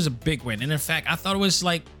 I thought it was a big win. And in fact, I thought it was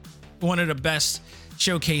like one of the best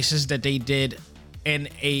showcases that they did in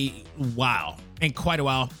quite a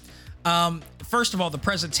while. First of all, the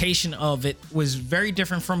presentation of it was very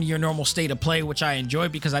different from your normal state of play, which I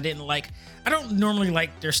enjoyed, because I don't normally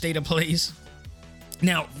like their state of plays.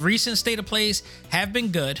 Now, recent state of plays have been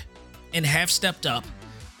good and have stepped up,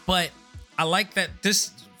 but I like that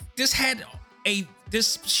this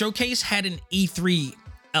showcase had an E3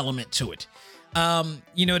 element to it.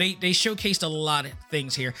 They showcased a lot of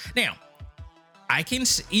things here. Now, I can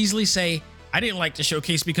easily say I didn't like the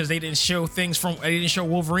showcase because they didn't show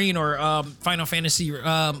Wolverine or Final Fantasy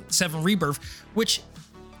VII Rebirth, which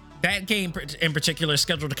that game in particular is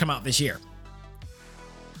scheduled to come out this year.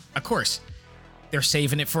 Of course, they're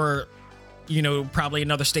saving it for, probably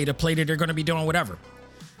another state of play that they're going to be doing whatever.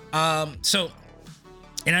 And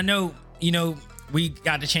I know, we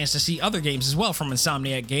got the chance to see other games as well from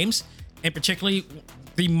Insomniac Games, and particularly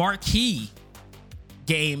the marquee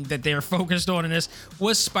game that they're focused on in this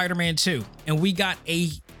was Spider-Man 2. And we got a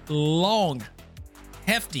long,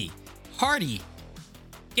 hefty, hearty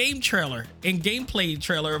game trailer and gameplay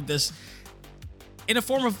trailer of this in a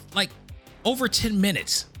form of like over 10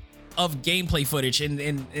 minutes of gameplay footage and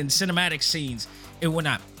cinematic scenes and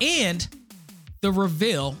whatnot. And the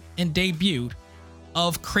reveal and debut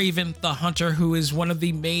of Kraven the Hunter, who is one of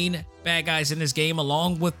the main bad guys in this game,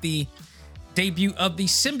 along with the debut of the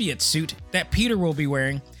symbiote suit that Peter will be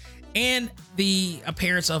wearing, and the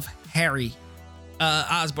appearance of Harry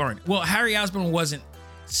Osborn. Well, Harry Osborn wasn't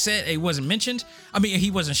mentioned. I mean,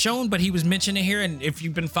 he wasn't shown, but he was mentioned in here. And if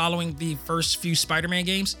you've been following the first few Spider-Man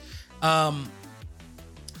games,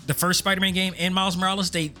 the first Spider-Man game and Miles Morales,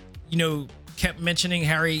 they, kept mentioning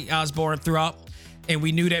Harry Osborn throughout. and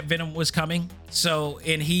we knew that Venom was coming. So,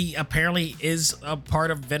 and he apparently is a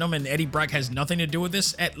part of Venom, and Eddie Brock has nothing to do with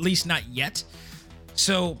this, at least not yet.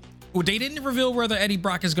 So they didn't reveal whether Eddie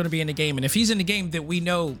Brock is going to be in the game, and if he's in the game, then we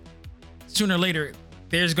know sooner or later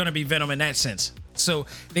there's going to be Venom in that sense. So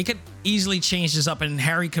they could easily change this up, and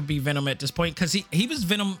Harry could be Venom at this point, because he was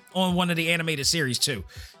Venom on one of the animated series too.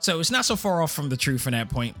 So it's not so far off from the truth from that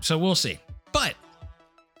point. So we'll see. But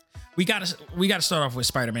we gotta start off with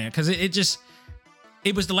Spider-Man, because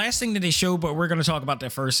it was the last thing that they showed, but we're gonna talk about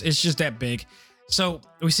that first. It's just that big. So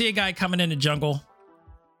we see a guy coming in the jungle,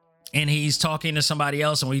 and he's talking to somebody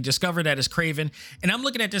else, and we discover that it's Kraven. And I'm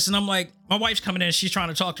looking at this, and I'm like, my wife's coming in, she's trying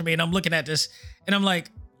to talk to me, and I'm looking at this, and I'm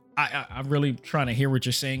like, I'm really trying to hear what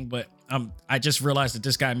you're saying, but I just realized that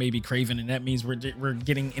this guy may be Kraven, and that means we're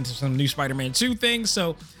getting into some new Spider-Man 2 things.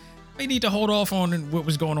 So we need to hold off on what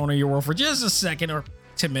was going on in your world for just a second, or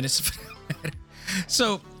 10 minutes.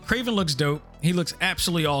 So Kraven looks dope. He looks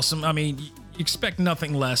absolutely awesome. I mean, you expect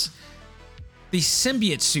nothing less. The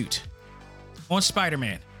symbiote suit on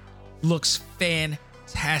Spider-Man looks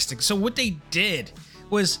fantastic. So what they did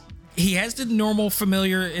was, he has the normal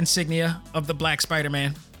familiar insignia of the Black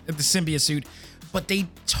Spider-Man, the symbiote suit, but they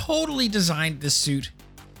totally designed this suit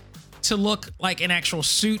to look like an actual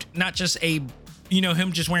suit, not just him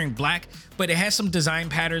just wearing black, but it has some design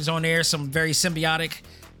patterns on there, some very symbiotic,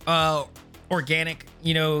 organic,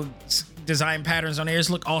 design patterns on there. It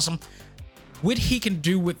look awesome. What he can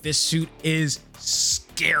do with this suit is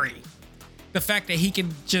scary. The fact that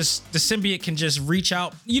the symbiote can just reach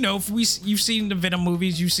out, you've seen the Venom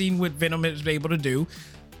movies, you've seen what Venom is able to do.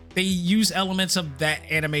 They use elements of that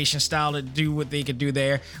animation style to do what they could do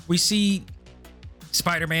there. We see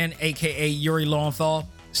Spider-Man, aka Yuri Lowenthal,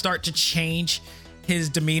 start to change his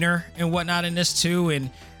demeanor and whatnot in this too,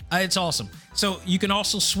 and it's awesome. So you can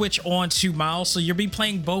also switch on to Miles, so you'll be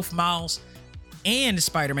playing both Miles and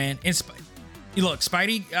Spider-Man. And look,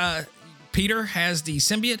 Spidey, Peter has the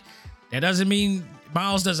symbiote. That doesn't mean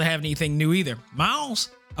Miles doesn't have anything new either. Miles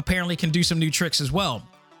apparently can do some new tricks as well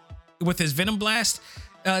with his Venom Blast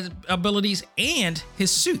abilities and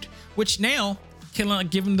his suit, which now can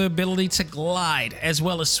give him the ability to glide as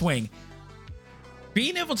well as swing.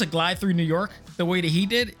 Being able to glide through New York the way that he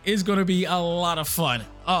did is going to be a lot of fun.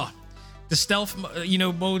 Oh, the stealth,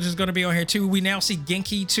 mode is going to be on here too. We now see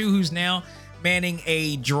Genki too, who's now manning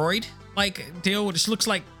a droid-like deal, which looks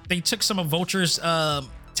like they took some of Vulture's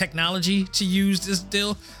technology to use this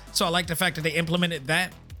deal. So I like the fact that they implemented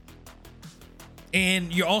that.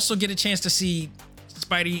 And you also get a chance to see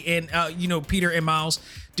Spidey and Peter and Miles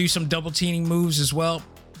do some double teaming moves as well.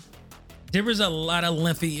 There was a lot of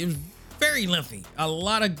it was very lengthy, a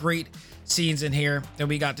lot of great scenes in here that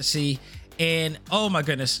we got to see. And oh my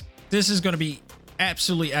goodness, this is going to be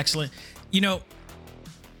absolutely excellent.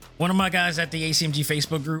 One of my guys at the A.C.M.G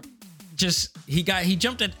Facebook group, he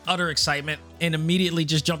jumped at utter excitement and immediately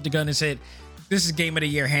just jumped the gun and said, this is game of the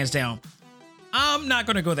year, hands down. I'm not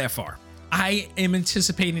going to go that far. I am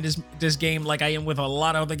anticipating this game like I am with a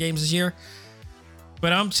lot of other games this year.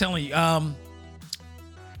 But I'm telling you,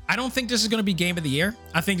 I don't think this is going to be game of the year.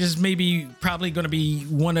 I think this is probably going to be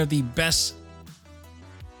one of the best,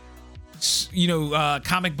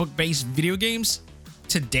 comic book based video games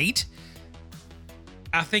to date.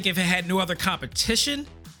 I think if it had no other competition,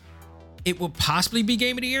 it would possibly be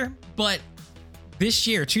game of the year. But this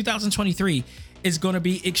year, 2023, is going to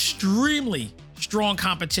be extremely strong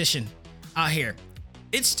competition out here.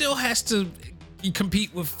 It still has to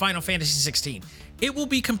compete with Final Fantasy 16. It will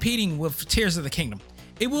be competing with Tears of the Kingdom.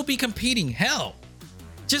 It will be competing,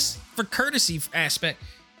 just for courtesy aspect,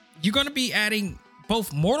 you're going to be adding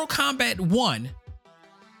both Mortal Kombat 1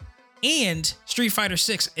 and Street Fighter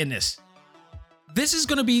 6 in this. This is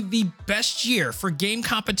going to be the best year for game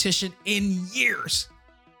competition in years.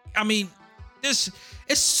 I mean, it's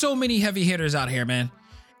so many heavy hitters out here, man.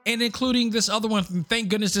 And including this other one. Thank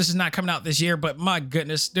goodness this is not coming out this year, but my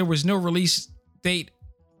goodness, there was no release date.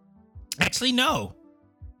 Actually, no.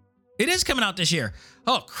 It is coming out this year.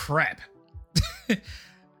 Oh, crap.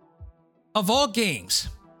 Of all games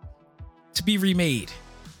to be remade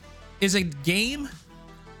is a game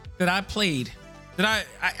that I played that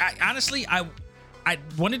I honestly, I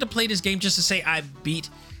wanted to play this game just to say I beat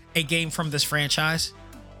a game from this franchise.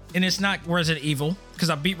 And it's not Resident Evil, because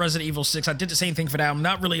I beat Resident Evil 6. I did the same thing for that. I'm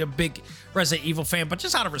not really a big Resident Evil fan, but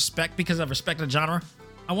just out of respect, because I respect the genre,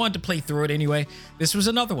 I wanted to play through it anyway. This was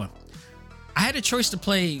another one. I had a choice to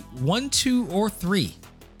play 1, 2, or 3.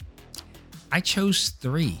 I chose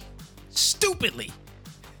 3. Stupidly.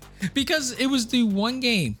 Because it was the one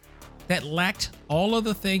game that lacked all of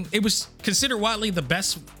the thing. It was considered widely the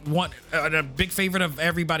best one, a big favorite of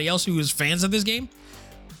everybody else who was fans of this game.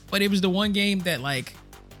 But it was the one game that like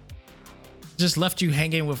just left you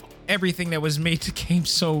hanging with everything that was made the game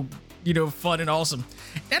so, fun and awesome.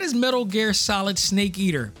 That is Metal Gear Solid Snake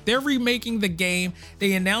Eater. They're remaking the game.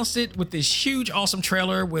 They announced it with this huge, awesome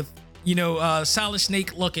trailer with, Solid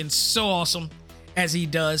Snake looking so awesome as he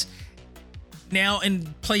does now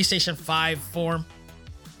in PlayStation 5 form.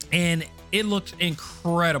 And it looked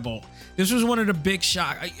incredible. This was one of the big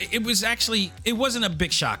shock. It wasn't a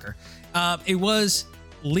big shocker. It was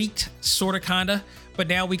leaked, sort of, kinda, but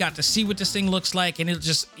now we got to see what this thing looks like, and it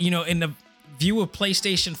just, in the view of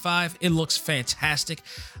PlayStation 5, it looks fantastic.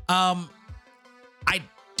 They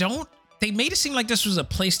made it seem like this was a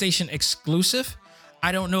PlayStation exclusive.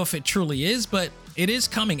 I don't know if it truly is, but it is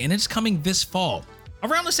coming, and it's coming this fall.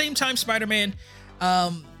 Around the same time Spider-Man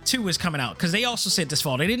 2 is coming out, because they also said this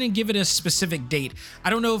fall. They didn't give it a specific date. I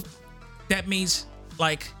don't know if that means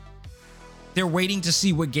like they're waiting to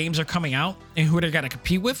see what games are coming out and who they're gonna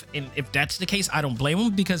compete with. And if that's the case, I don't blame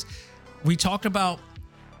them, because we talked about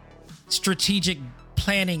strategic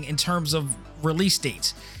planning in terms of release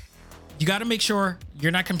dates. You got to make sure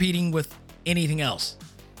you're not competing with anything else.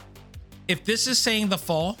 If this is saying the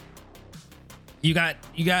fall, you got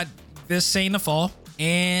this saying the fall,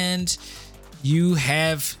 and you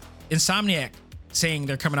have Insomniac saying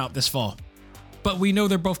they're coming out this fall, but we know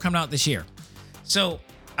they're both coming out this year. So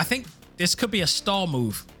I think this could be a stall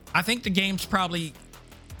move. I think the game's probably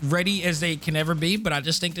ready as they can ever be, but I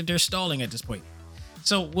just think that they're stalling at this point.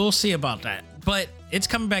 So we'll see about that. But it's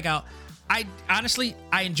coming back out. I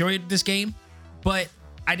enjoyed this game, but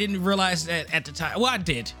I didn't realize that at the time. Well, I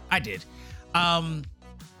did.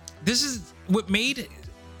 This is what made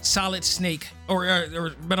Solid Snake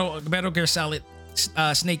or Metal Gear Solid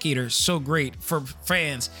Snake Eater so great for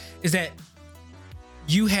fans is that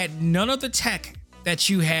you had none of the tech that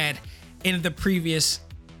you had in the previous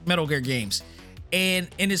Metal Gear games, and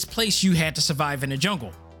in its place you had to survive in the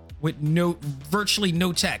jungle with virtually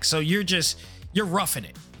no tech. So you're roughing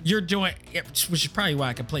it. You're doing, which is probably why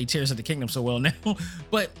I can play Tears of the Kingdom so well now.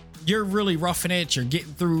 But you're really roughing it. You're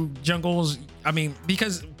getting through jungles. I mean,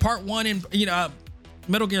 because part 1 and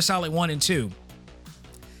Metal Gear Solid 1 and 2,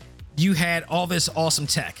 you had all this awesome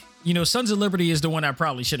tech. Sons of Liberty is the one I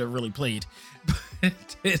probably should have really played,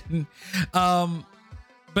 but didn't.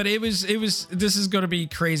 But it was. This is going to be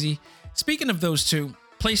crazy. Speaking of those two,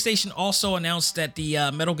 PlayStation also announced that the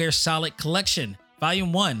Metal Gear Solid Collection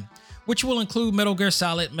Volume 1, which will include Metal Gear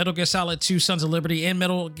Solid 2 Sons of Liberty, and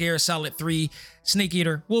Metal Gear Solid 3 Snake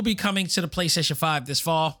Eater, will be coming to the PlayStation 5 this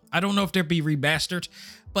fall. I don't know if they'll be remastered,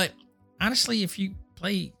 but honestly, if you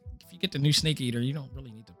get the new Snake Eater, you don't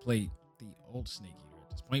really need to play the old Snake Eater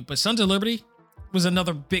at this point. But Sons of Liberty was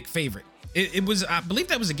another big favorite. It was, I believe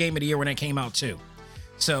that was a Game of the Year when it came out too.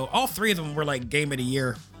 So all three of them were like Game of the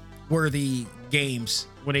Year worthy games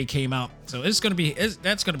when they came out. So that's going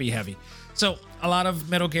to be heavy. So a lot of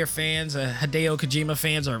Metal Gear fans, Hideo Kojima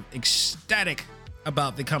fans, are ecstatic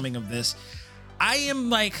about the coming of this. I'm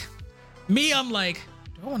like, do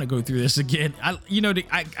I want to go through this again?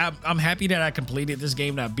 I'm happy that I completed this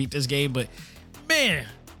game and I beat this game, but man,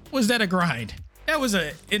 was that a grind? That was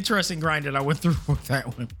an interesting grind that I went through with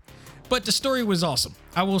that one. But the story was awesome.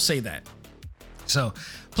 I will say that. So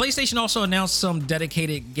PlayStation also announced some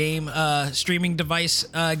dedicated game streaming device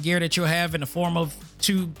gear that you'll have in the form of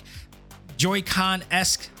two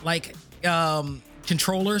Joy-Con-esque like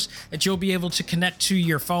controllers that you'll be able to connect to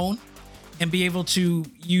your phone and be able to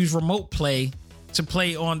use remote play to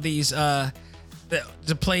play on these to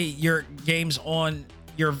play your games on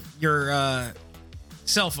your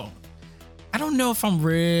cell phone. I don't know if I'm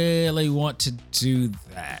really want to do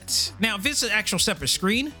that. Now, if it's an actual separate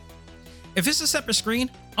screen,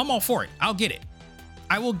 I'm all for it. I'll get it.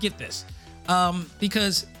 I will get this.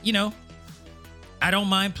 Because, I don't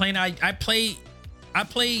mind playing. I play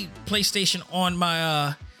PlayStation on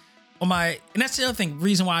my and that's the other thing,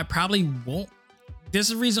 reason why I probably won't.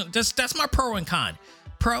 There's a reason. That's my pro and con.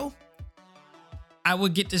 Pro, I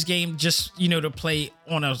would get this game just, to play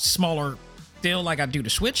on a smaller deal like I do the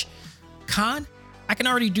Switch. Con, I can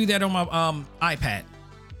already do that on my iPad.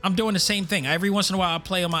 I'm doing the same thing. Every once in a while I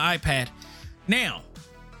play on my iPad. Now,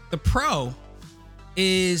 the pro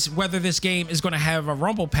is whether this game is going to have a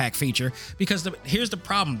Rumble Pack feature, because here's the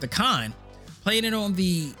problem. The con, playing it on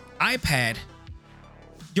the iPad,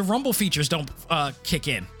 your Rumble features don't kick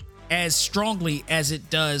in as strongly as it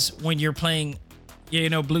does when you're playing,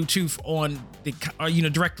 Bluetooth on the,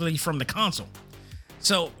 directly from the console.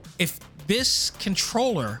 So if this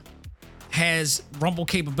controller has Rumble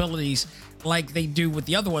capabilities like they do with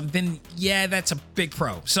the other one, then yeah, that's a big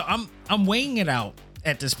pro. So I'm weighing it out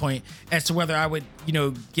at this point as to whether I would,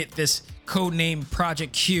 get this codename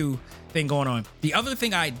Project Q thing going on. The other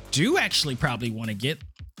thing I do actually probably want to get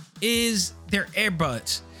is their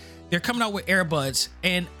earbuds. They're coming out with earbuds,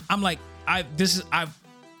 and I'm like,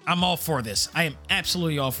 I'm all for this. I am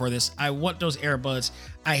absolutely all for this. I want those earbuds.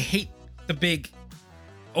 I hate the big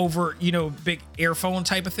big earphone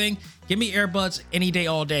type of thing. Give me earbuds any day,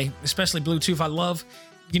 all day, especially Bluetooth. I love,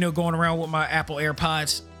 going around with my Apple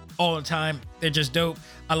AirPods all the time. They're just dope.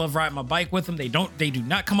 I love riding my bike with them. They do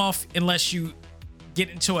not come off unless you get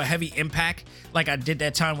into a heavy impact, like I did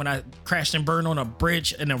that time when I crashed and burned on a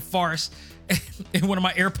bridge in a forest, and one of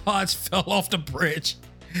my AirPods fell off the bridge.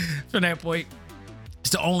 From that point,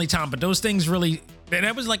 it's the only time. But those things really,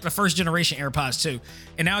 that was like the first generation AirPods too.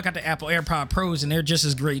 And now I got the Apple AirPod Pros, and they're just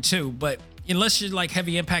as great too. But unless you're like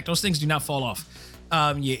heavy impact, those things do not fall off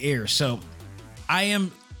your ear. So I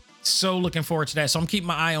am so looking forward to that. So I'm keeping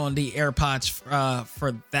my eye on the AirPods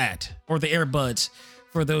for that, or the earbuds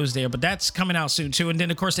for those there. But that's coming out soon too. And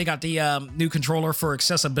then of course they got the new controller for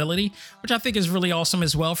accessibility, which I think is really awesome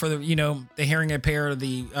as well for the the hearing impaired, or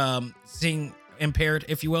the seeing impaired,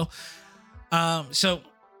 if you will. So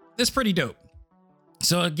that's pretty dope.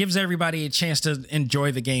 So it gives everybody a chance to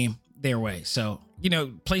enjoy the game their way. So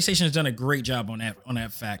PlayStation has done a great job on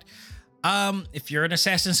that fact. If you're an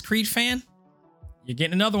Assassin's Creed fan, you're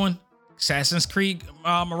getting another one. Assassin's Creed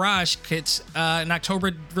Mirage gets an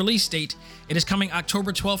October release date. It is coming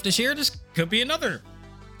October 12th this year. This could be another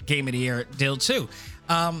Game of the Year deal too.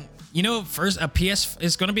 First, a PS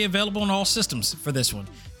is going to be available on all systems for this one.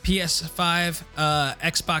 PS5,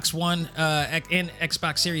 Xbox One, and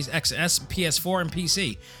Xbox Series XS, PS4, and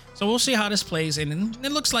PC. So we'll see how this plays. And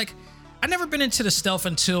it looks like I've never been into the stealth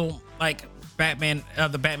until like Batman,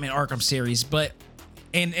 the Batman Arkham series, but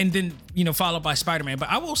and then followed by Spider-Man. But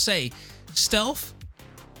I will say, stealth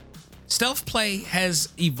play has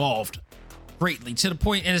evolved greatly to the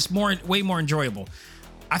point, and it's way more enjoyable.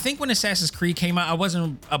 I think when Assassin's Creed came out, I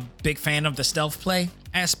wasn't a big fan of the stealth play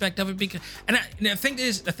aspect of it, because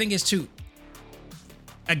the thing is too,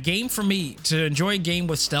 a game for me to enjoy a game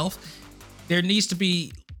with stealth, there needs to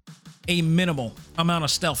be a minimal amount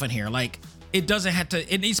of stealth in here. Like it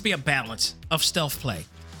needs to be a balance of stealth play.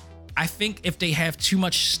 I think if they have too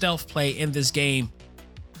much stealth play in this game,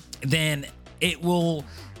 then it will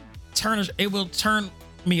turn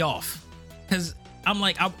me off, because I'm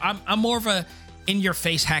like I'm more of a in your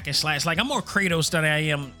face hack and slash. Like I'm more Kratos than I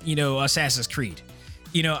am Assassin's Creed.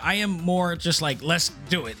 I am more just like, let's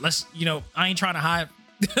do it. Let's I ain't trying to hide.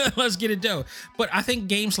 Let's get it done. But I think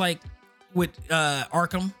games like what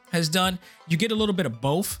Arkham has done, you get a little bit of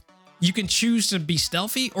both. You can choose to be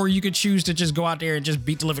stealthy, or you could choose to just go out there and just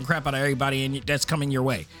beat the living crap out of everybody, and that's coming your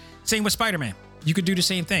way. Same with Spider-Man. You could do the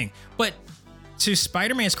same thing. But to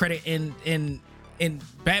Spider-Man's credit, in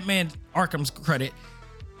Batman Arkham's credit,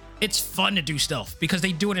 it's fun to do stealth because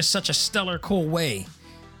they do it in such a stellar, cool way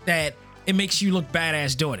that it makes you look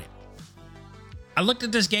badass doing it. I looked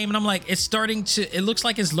at this game and I'm like, it looks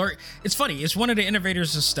like it's funny. It's one of the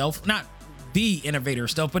innovators of stealth, not the innovator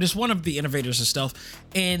of stealth, but it's one of the innovators of stealth.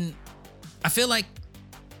 And I feel like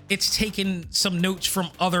it's taken some notes from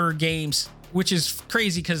other games, which is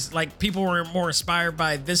crazy because like people were more inspired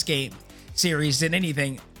by this game series than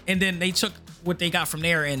anything. And then they took what they got from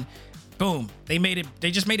there and boom, they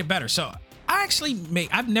just made it better. So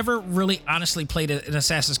I've never really honestly played an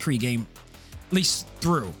Assassin's Creed game, at least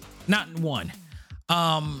through, not in one.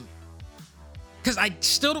 Because I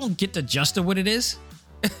still don't get the gist of what it is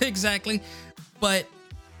exactly, but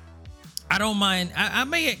I don't mind. I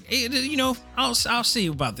may, I'll see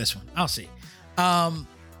about this one. I'll see.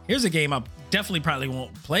 Here's a game I definitely probably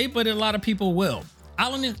won't play, but a lot of people will.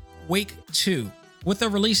 Alan Wake 2 with a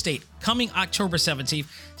release date coming October 17th.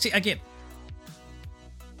 See, again,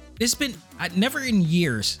 it's been never in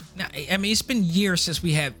years. I mean, it's been years since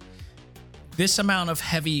we had this amount of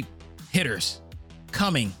heavy hitters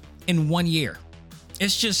coming in 1 year.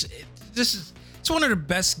 It's one of the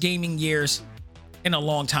best gaming years in a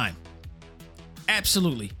long time.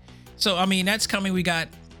 Absolutely. So, I mean, that's coming. We got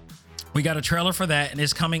a trailer for that, and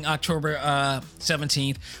it's coming October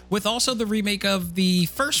 17th, with also the remake of the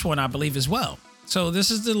first one, I believe, as well. So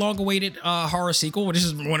this is the long-awaited horror sequel, which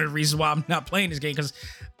is one of the reasons why I'm not playing this game, because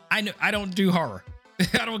I don't do horror.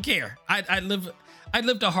 I don't care. I lived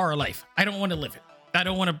a horror life. I don't want to live it. I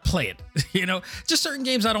don't want to play it. Just certain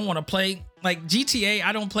games I don't want to play. Like GTA,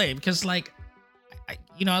 I don't play because like,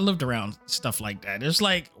 I lived around stuff like that. It's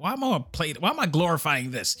like, why am I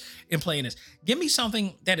glorifying this and playing this? Give me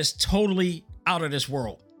something that is totally out of this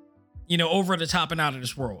world, over the top and out of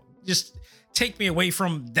this world. just take me away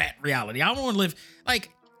from that reality. I don't want to live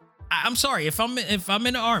like, I'm sorry, if I'm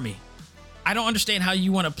in the army, I don't understand how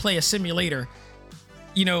you want to play a simulator,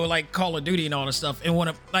 you know, like Call of Duty and all this stuff, and want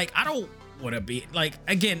to, like, I don't want to be like,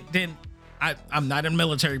 again, then I'm not a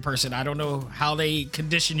military person. I don't know how they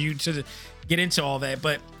condition you to get into all that,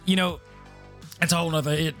 but you know, that's a whole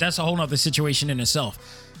nother situation in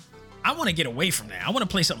itself. I want to get away from that. I want to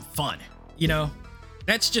play something fun. You know,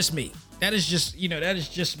 that's just me. That is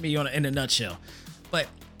just me in a nutshell. But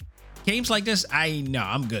games like this,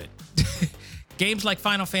 I'm good. Games like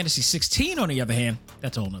Final Fantasy 16, on the other hand,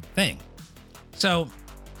 that's a whole nother thing. So,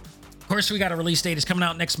 of course, we got a release date. It's coming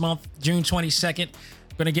out next month, June 22nd.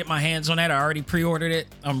 I'm gonna get my hands on that. I already pre-ordered it.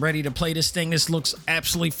 I'm ready to play this thing. This looks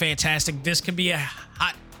absolutely fantastic. This could be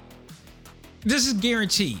this is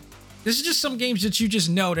guaranteed. This is just some games that you just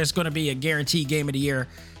know that's gonna be a guaranteed game of the year,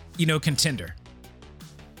 you know, contender.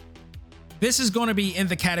 This is gonna be in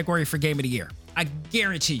the category for game of the year. I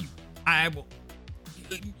guarantee you. I will.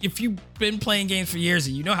 If you've been playing games for years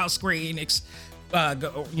and you know how Square Enix,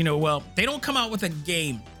 they don't come out with a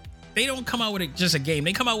game. They don't come out with just a game.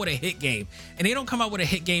 They come out with a hit game. And they don't come out with a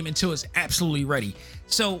hit game until it's absolutely ready.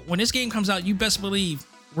 So when this game comes out, you best believe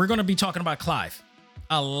we're going to be talking about Clive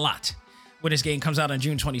a lot when this game comes out on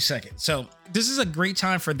June 22nd. So this is a great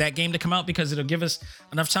time for that game to come out because it'll give us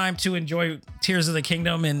enough time to enjoy Tears of the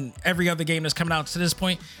Kingdom and every other game that's coming out to this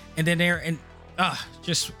point. And then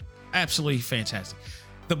just absolutely fantastic.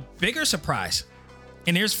 The bigger surprise,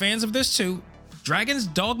 and there's fans of this too, Dragon's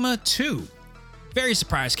Dogma 2. Very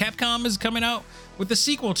surprised. Capcom is coming out with a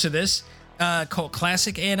sequel to this called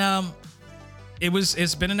Classic, and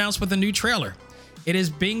it's been announced with a new trailer. It is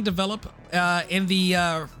being developed in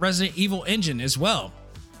the Resident Evil engine as well.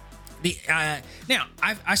 Now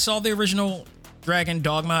I saw the original Dragon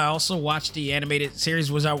Dogma. I also watched the animated series,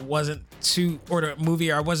 the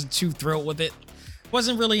movie. I wasn't too thrilled with it.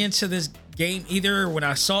 Wasn't really into this game either when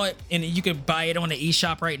I saw it, and you could buy it on the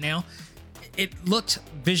eShop right now. It looked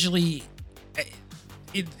visually.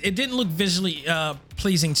 It didn't look visually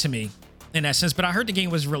pleasing to me in that sense, but I heard the game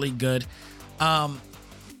was really good. It's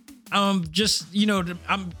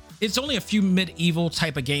only a few medieval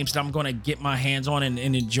type of games that I'm going to get my hands on and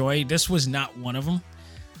enjoy. This was not one of them.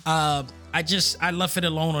 I left it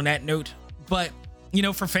alone on that note. But, you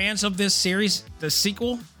know, for fans of this series, the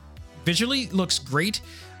sequel visually looks great.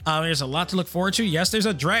 There's a lot to look forward to. Yes, there's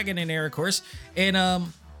a dragon in there, of course.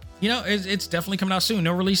 And, it's definitely coming out soon.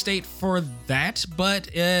 No release date for that, but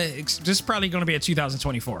this is probably going to be a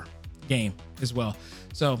 2024 game as well.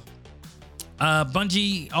 So,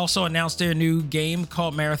 Bungie also announced their new game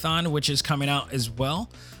called Marathon, which is coming out as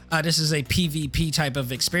well. This is a PvP type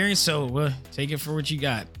of experience, so take it for what you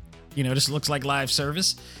got. You know, this looks like live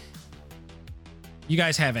service. You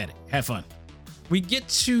guys have at it. Have fun.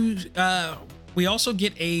 We also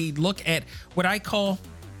get a look at what I call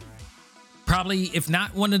probably, if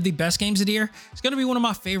not one of the best games of the year, it's going to be one of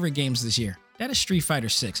my favorite games this year. That is Street Fighter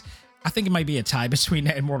 6. I think it might be a tie between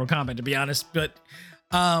that and Mortal Kombat, to be honest. But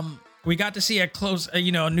we got to see a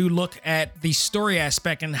new look at the story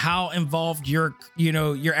aspect and how involved your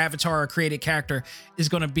avatar or created character is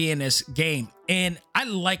going to be in this game. And I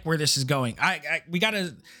like where this is going. We got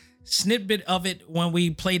a snippet of it when we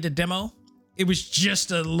played the demo. It was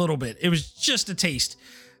just a little bit. It was just a taste,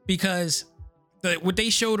 because what they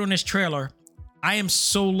showed on this trailer, I am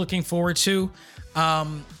so looking forward to.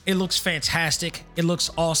 It looks fantastic. It looks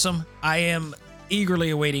awesome. I am eagerly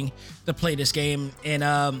awaiting to play this game.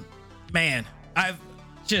 And man, I've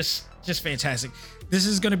just fantastic. This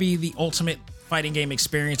is going to be the ultimate fighting game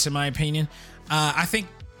experience, in my opinion. I think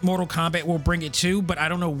Mortal Kombat will bring it too, but I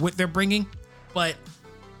don't know what they're bringing. But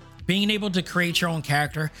being able to create your own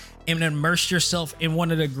character and immerse yourself in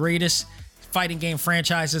one of the greatest fighting game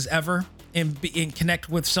franchises ever, and connect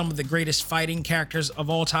with some of the greatest fighting characters of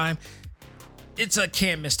all time, it's a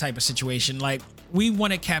can't miss type of situation. Like, we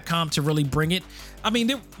wanted Capcom to really bring it. I mean,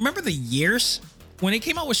 remember the years when they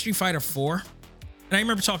came out with Street Fighter 4? And I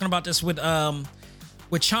remember talking about this with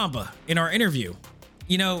Chamba in our interview.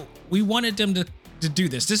 You know, we wanted them to do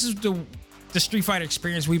this. This is the Street Fighter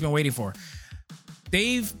experience we've been waiting for.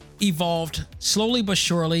 They've evolved slowly but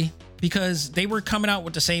surely, because they were coming out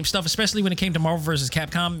with the same stuff, especially when it came to Marvel vs.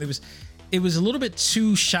 Capcom. It was a little bit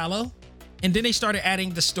too shallow. And then they started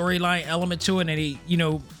adding the storyline element to it,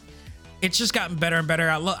 and it's just gotten better and better.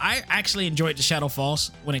 I actually enjoyed the Shadow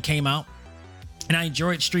Falls when it came out, and I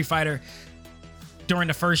enjoyed Street Fighter during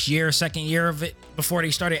the second year of it, before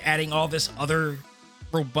they started adding all this other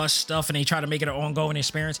robust stuff and they try to make it an ongoing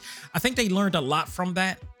experience. I think they learned a lot from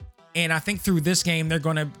that, and I think through this game they're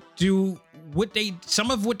going to do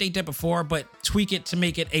some of what they did before, but tweak it to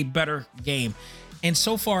make it a better game. And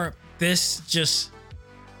so far, this just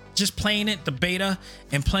playing it, the beta,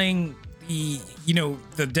 and playing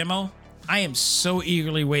the demo, I am so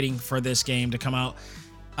eagerly waiting for this game to come out.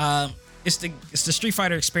 It's the Street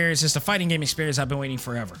Fighter experience. It's the fighting game experience I've been waiting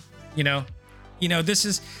forever. This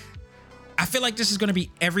is. I feel like this is going to be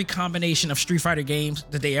every combination of Street Fighter games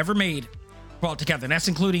that they ever made brought together. And that's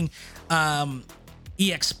including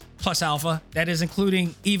EX plus Alpha. That is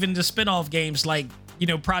including even the spin-off games like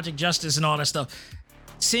Project Justice and all that stuff.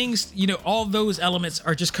 Seeing all those elements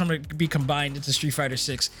are just going to be combined into Street Fighter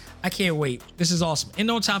 6. I can't wait. This is awesome. And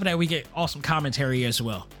on top of that, we get awesome commentary as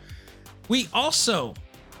well. We also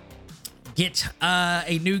get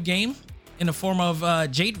a new game in the form of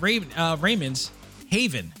Jade Raymond's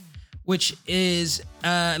Haven, which is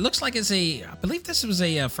looks like it's I believe this was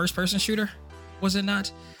a first-person shooter, was it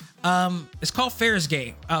not? It's called Fair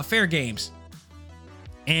Games,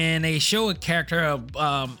 and they show a character of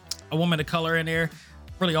a woman of color in there,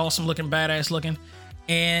 really awesome looking, badass looking,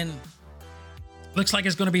 and looks like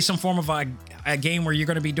it's going to be some form of a game where you're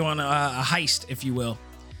going to be doing a heist, if you will,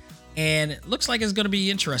 and it looks like it's going to be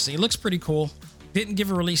interesting. It looks pretty cool. Didn't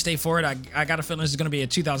give a release date for it. I got a feeling this is going to be a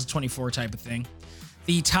 2024 type of thing.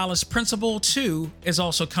 The Talos Principle 2 is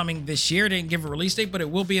also coming this year. Didn't give a release date, but it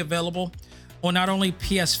will be available on not only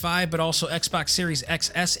PS5, but also Xbox Series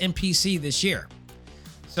XS and PC this year.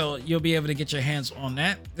 So you'll be able to get your hands on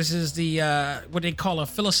that. This is the what they call a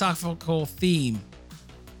philosophical theme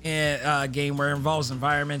game where it involves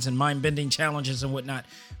environments and mind-bending challenges and whatnot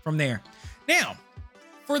from there. Now,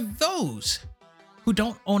 for those who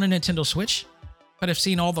don't own a Nintendo Switch, but have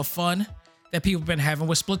seen all the fun that people have been having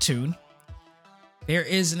with Splatoon, there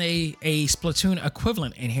is a Splatoon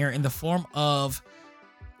equivalent in here in the form of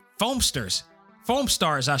Foam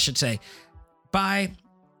Stars, I should say, by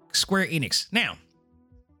Square Enix. Now,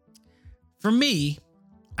 for me,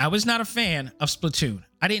 I was not a fan of Splatoon.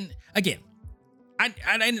 I didn't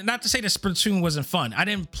not to say that Splatoon wasn't fun. I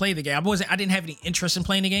didn't play the game. I didn't have any interest in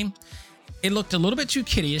playing the game. It looked a little bit too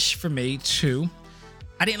kiddie-ish for me too.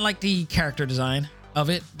 I didn't like the character design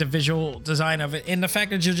of it, the visual design of it, and the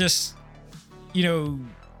fact that you're just,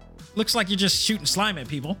 looks like you're just shooting slime at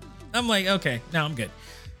people. I'm like, okay, now I'm good.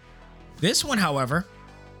 This one, however,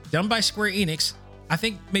 done by Square Enix, I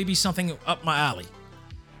think maybe something up my alley.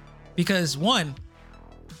 Because one,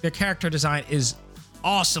 their character design is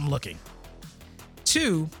awesome looking.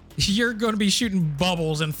 Two, you're going to be shooting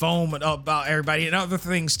bubbles and foam about everybody and other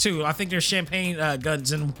things too. I think there's champagne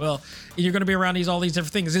guns and you're going to be around all these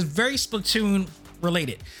different things. It's very Splatoon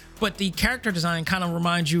related, but the character design kind of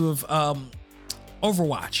reminds you of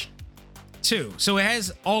Overwatch too. So it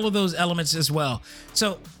has all of those elements as well.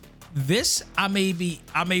 So this I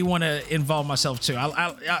may want to involve myself too.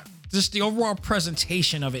 I just the overall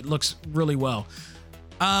presentation of it looks really well.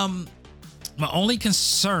 My only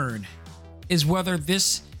concern is whether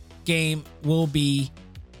this game will be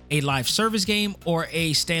a live service game or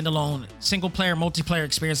a standalone single player multiplayer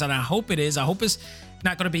experience, and I hope it is. I hope it's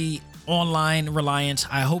not going to be online reliant.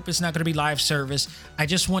 I hope it's not going to be live service. I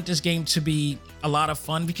just want this game to be a lot of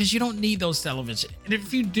fun because you don't need those television. And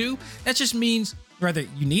if you do, that just means whether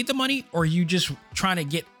you need the money or you just trying to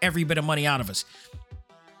get every bit of money out of us.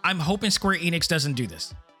 I'm hoping Square Enix doesn't do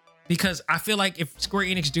this, because I feel like if Square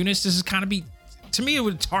Enix do this is kind of be, to me, it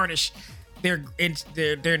would tarnish their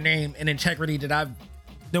name and integrity that I've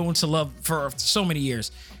known to love for so many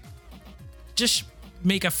years. Just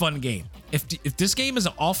make a fun game. If this game is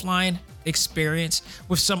an offline experience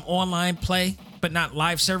with some online play, but not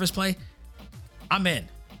live service play, I'm in.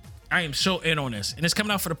 I am so in on this. And it's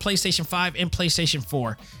coming out for the PlayStation 5 and PlayStation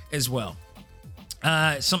 4 as well.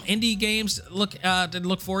 Some indie games to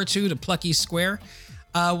look forward to. The Plucky Square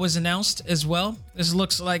was announced as well. This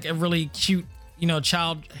looks like a really cute,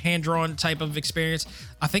 child hand-drawn type of experience.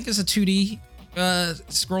 I think it's a 2D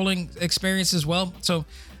scrolling experience as well. So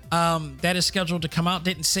that is scheduled to come out.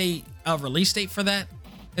 Didn't say a release date for that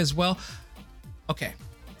as well. Okay,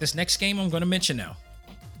 this next game I'm going to mention now,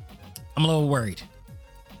 I'm a little worried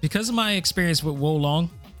because of my experience with Wo Long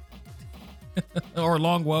or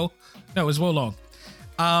Long Wo. No, it was Wo Long.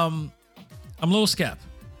 I'm a little skeptical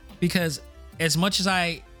because as much as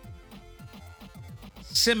I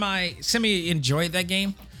semi enjoyed that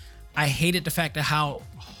game, I hated the fact of how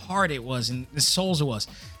hard it was and the souls it was.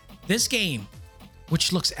 This game,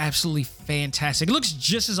 which looks absolutely fantastic, it looks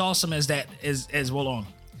just as awesome as that as Wo Long.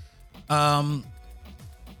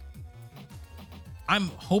 I'm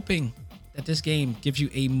hoping that this game gives you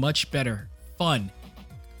a much better, fun,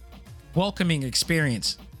 welcoming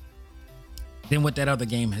experience than what that other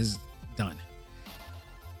game has done.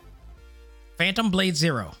 Phantom Blade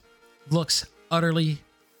Zero looks utterly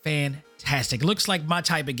fantastic. It looks like my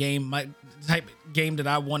type of game, that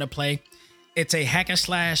I want to play. It's a hack and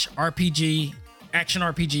slash RPG, action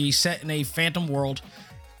RPG set in a phantom world,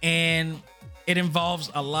 and it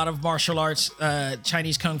involves a lot of martial arts,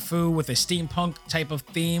 Chinese kung fu with a steampunk type of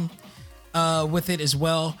theme with it as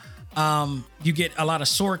well. You get a lot of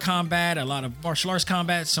sword combat, a lot of martial arts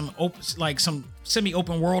combat, some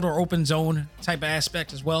semi-open world or open zone type of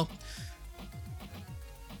aspect as well.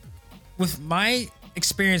 With my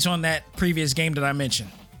experience on that previous game that I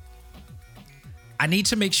mentioned, I need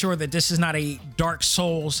to make sure that this is not a Dark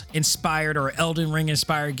Souls inspired or Elden Ring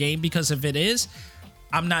inspired game, because if it is,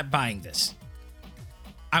 I'm not buying this.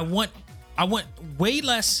 I want way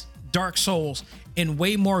less Dark Souls and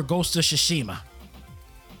way more Ghost of Tsushima.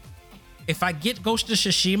 If I get Ghost of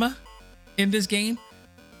Tsushima in this game,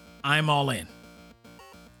 I'm all in.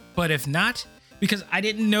 But if not, because I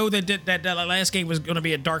didn't know that last game was going to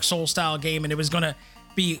be a Dark Souls style game, and it was going to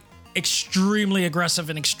be extremely aggressive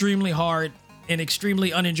and extremely hard and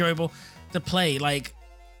extremely unenjoyable to play. Like,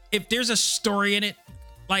 if there's a story in it,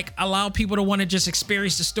 like, allow people to want to just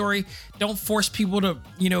experience the story. Don't force people to,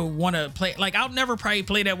 want to play. Like, I'll never probably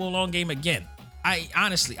play that Wolong game again. I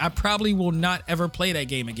probably will not ever play that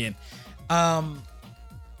game again.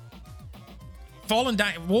 Fallen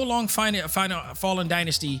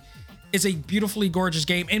Dynasty is a beautifully gorgeous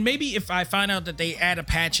game, and maybe if I find out that they add a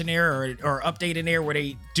patch in there or update in there where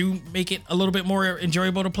they do make it a little bit more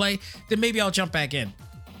enjoyable to play, then maybe I'll jump back in.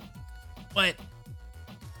 But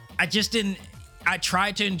I just didn't. I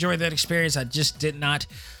tried to enjoy that experience. I just did not.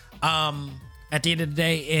 At the end of the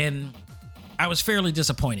day, and I was fairly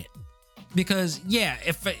disappointed because, yeah,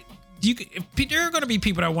 if there are going to be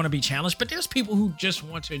people that want to be challenged, but there's people who just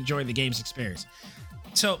want to enjoy the game's experience.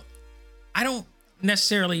 So I don't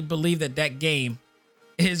necessarily believe that game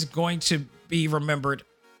is going to be remembered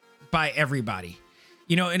by everybody,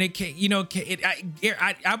 and it can,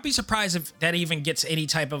 I'd be surprised if that even gets any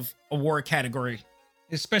type of award category,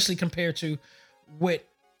 especially compared to what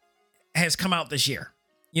has come out this year,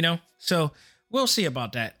 so we'll see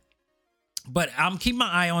about that. But I'm keeping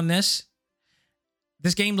my eye on this.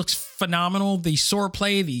 This game looks phenomenal. The sword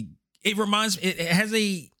play, it has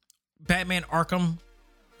a Batman Arkham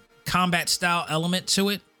combat style element to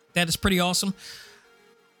it that is pretty awesome.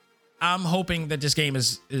 I'm hoping that this game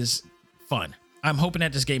is fun. I'm hoping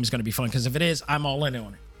that this game is going to be fun, because if it is, I'm all in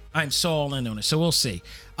on it. I'm so all in on it. So we'll see.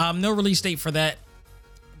 No release date for that,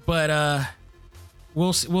 but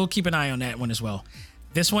we'll keep an eye on that one as well.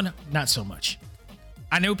 This one, not so much.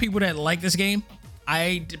 I know people that like this game.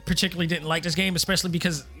 I particularly didn't like this game, especially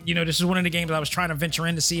because, this is one of the games I was trying to venture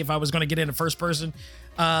in to see if I was going to get into first-person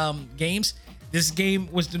games. This game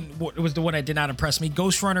was the one that did not impress me.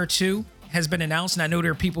 Ghost Runner 2 has been announced, and I know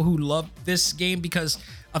there are people who love this game because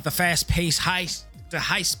of the fast-paced,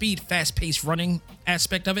 high-speed, fast-paced running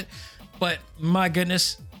aspect of it. But my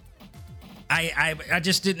goodness, I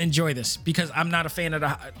just didn't enjoy this because I'm not a fan of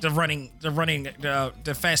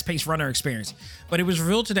the fast-paced runner experience. But it was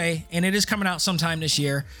revealed today, and it is coming out sometime this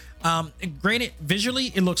year. Granted,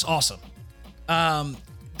 visually it looks awesome.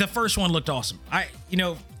 The first one looked awesome.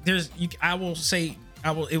 It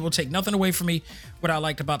will take nothing away from me what I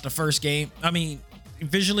liked about the first game. I mean,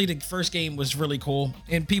 visually the first game was really cool,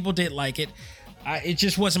 and people did like it. It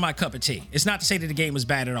just wasn't my cup of tea. It's not to say that the game was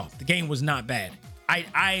bad at all. The game was not bad.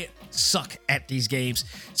 I suck at these games,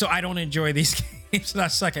 so I don't enjoy these games that I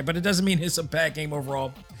suck at, but it doesn't mean it's a bad game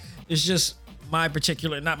overall. It's just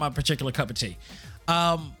not my particular cup of tea.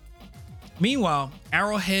 Meanwhile,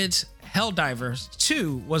 Arrowhead's Helldivers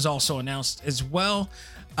 2 was also announced as well.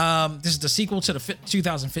 This is the sequel to the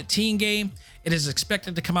 2015 game. It is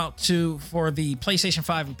expected to come out for the PlayStation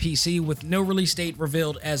 5 and PC with no release date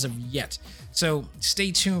revealed as of yet. So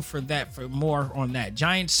stay tuned for more on that.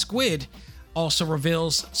 Giant Squid also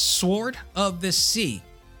reveals Sword of the Sea,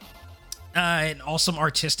 an awesome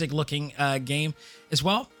artistic looking game as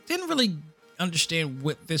well. Didn't really understand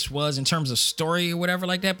what this was in terms of story or whatever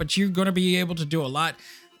like that, but you're going to be able to do a lot.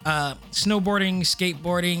 Snowboarding,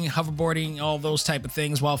 skateboarding, hoverboarding, all those type of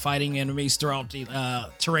things while fighting enemies throughout the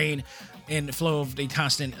terrain and the flow of the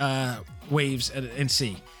constant waves and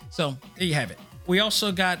sea. So there you have it. We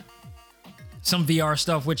also got some VR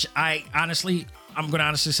stuff, which I'm going to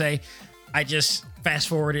honestly say I just fast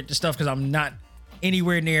forwarded the stuff because I'm not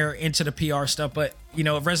anywhere near into the PR stuff. But,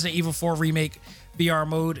 Resident Evil 4 Remake VR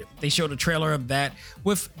mode, they showed a trailer of that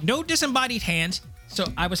with no disembodied hands. So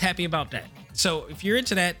I was happy about that. So if you're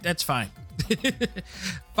into that, that's fine.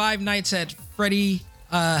 Five Nights at Freddy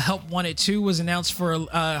Help Wanted 2 was announced for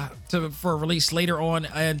a release later on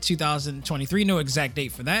in 2023. No exact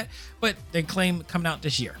date for that, but they claim coming out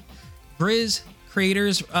this year. Grizz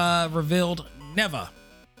creators revealed Neva,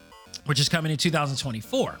 which is coming in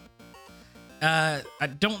 2024. I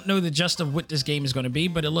don't know the gist of what this game is going to be,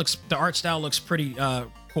 but the art style looks pretty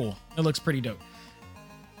cool. It looks pretty dope.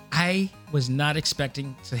 I was not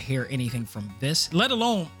expecting to hear anything from this, let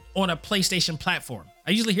alone on a PlayStation platform.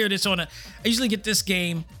 I usually get this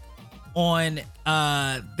game on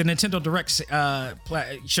the Nintendo Direct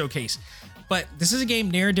showcase, but this is a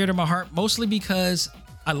game near and dear to my heart, mostly because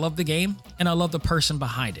I love the game and I love the person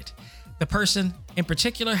behind it. The person in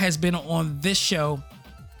particular has been on this show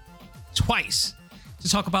twice to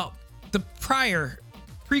talk about the prior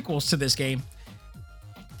prequels to this game.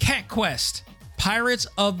 Cat Quest, Pirates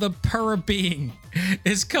of the Caribbean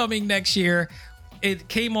is coming next year. It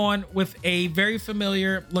came on with a very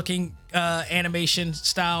familiar looking animation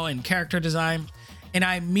style and character design, and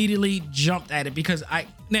I immediately jumped at it because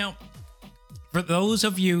now, for those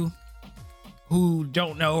of you who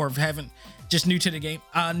don't know or haven't, just new to the game,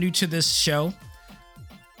 new to this show,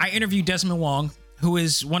 I interviewed Desmond Wong, who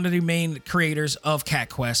is one of the main creators of Cat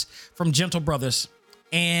Quest from Gentle Brothers,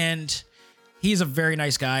 and he's a very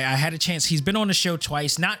nice guy. I had a chance. He's been on the show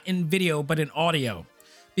twice, not in video, but in audio,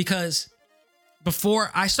 because before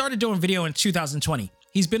I started doing video in 2020,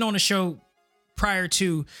 he's been on the show prior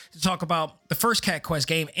to talk about the first Cat Quest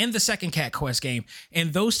game and the second Cat Quest game.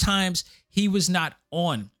 And those times he was not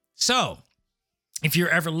on. So if you're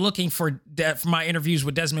ever looking for my interviews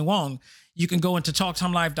with Desmond Wong, you can go into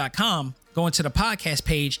TalkTimeLive.com, go into the podcast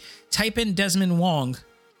page, type in Desmond Wong,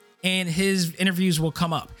 and his interviews will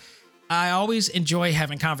come up. I always enjoy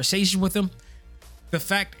having conversations with him.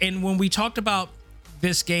 And when we talked about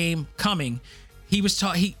this game coming,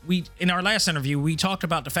 in our last interview, we talked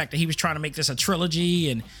about the fact that he was trying to make this a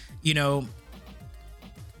trilogy, and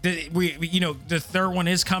the third one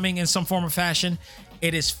is coming in some form or fashion.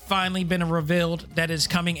 It has finally been revealed that it's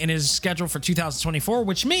coming and is scheduled for 2024,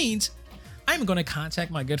 which means I'm going to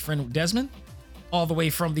contact my good friend Desmond, all the way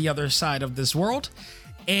from the other side of this world,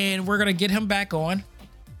 and we're going to get him back on.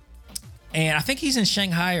 And I think he's in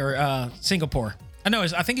Shanghai or Singapore.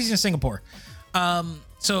 I think he's in Singapore.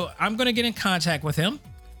 So I'm going to get in contact with him,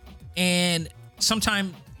 and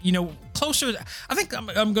sometime, closer, I think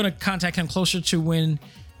I'm going to contact him closer to when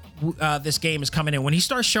this game is coming in. When he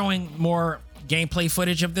starts showing more gameplay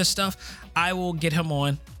footage of this stuff, I will get him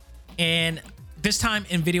on, and this time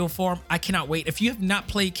in video form. I cannot wait. If you have not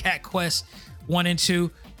played Cat Quest 1 and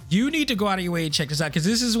 2, you need to go out of your way and check this out, because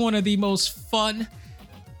this is one of the most fun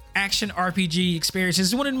action RPG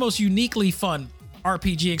experiences. It's one of the most uniquely fun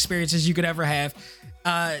RPG experiences you could ever have.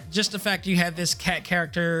 Just the fact you have this cat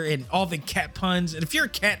character and all the cat puns, and if you're a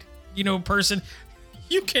cat person,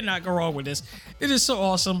 you cannot go wrong with this. It is so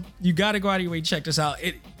awesome. You got to go out of your way and check this out.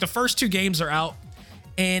 The first 2 games are out,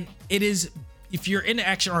 and it is, if you're into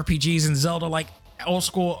action RPGs and Zelda, like old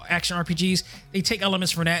school action RPGs, they take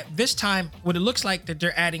elements from that. This time, what it looks like that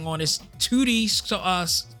they're adding on is 2D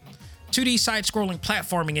side-scrolling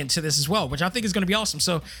platforming into this as well, which I think is going to be awesome.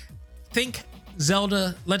 So think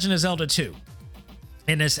Zelda, Legend of Zelda 2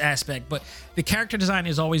 in this aspect, but the character design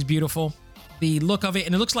is always beautiful. The look of it,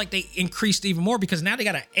 and it looks like they increased even more because now they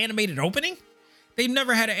got an animated opening. They've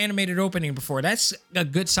never had an animated opening before. That's a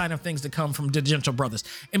good sign of things to come from the Gentle Brothers.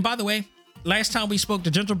 And by the way, last time we spoke,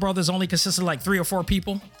 the Gentle Brothers only consisted of like 3 or 4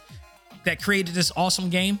 people that created this awesome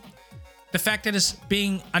game. The fact that it's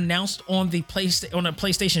being announced on a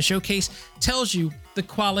PlayStation showcase tells you the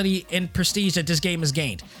quality and prestige that this game has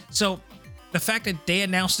gained. So the fact that they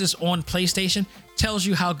announced this on PlayStation tells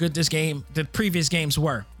you how good the previous games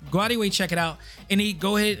were. Go out of your way, check it out. And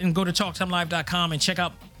go ahead and go to TalkTimeLive.com and check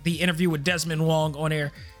out the interview with Desmond Wong on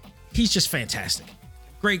air. He's just fantastic.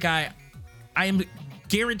 Great guy. I am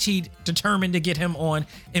guaranteed determined to get him on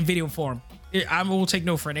in video form. I will take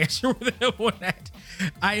no for an answer with him on that.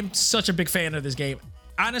 I am such a big fan of this game.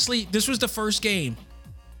 Honestly, this was the first game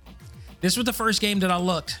that I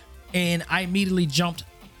looked, and I immediately jumped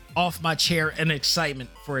off my chair in excitement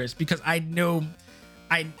for this because I know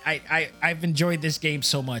I've enjoyed this game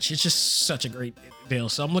so much. It's just such a great deal.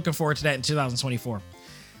 So I'm looking forward to that in 2024.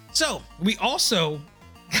 So we also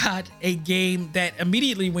got a game that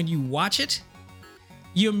immediately when you watch it,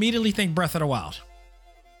 you immediately think Breath of the Wild.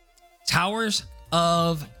 Towers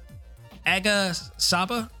of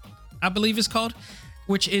Agasaba, I believe it's called,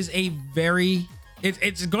 which is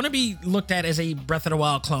it's going to be looked at as a Breath of the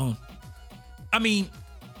Wild clone. I mean,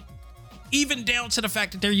 even down to the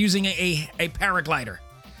fact that they're using a paraglider.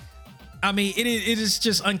 I mean, it is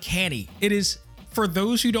just uncanny. It is for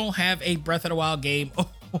those who don't have a Breath of the Wild game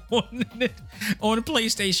on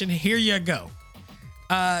PlayStation, here you go.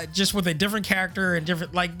 Just with a different character and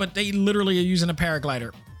different, but they literally are using a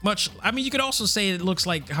paraglider. You could also say it looks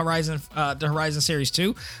like Horizon, the Horizon Series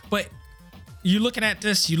 2, but you're looking at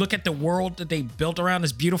this, you look at the world that they built around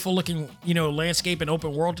this beautiful looking, landscape and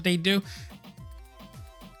open world that they do.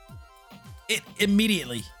 It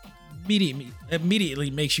immediately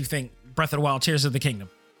makes you think Breath of the Wild, Tears of the Kingdom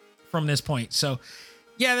from this point. So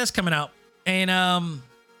yeah, that's coming out. And,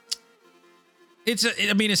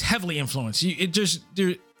 it's heavily influenced.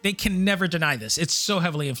 They can never deny this. It's so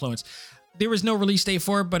heavily influenced. There was no release date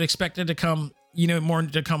for it, but expected to come,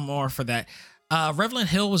 more for that. Revenant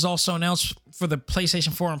Hill was also announced for the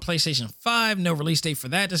PlayStation 4 and PlayStation 5. No release date for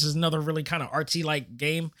that. This is another really kind of artsy like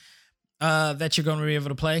game that you're going to be able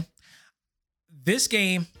to play. This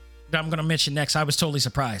game that I'm going to mention next, I was totally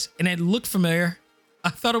surprised. And it looked familiar. I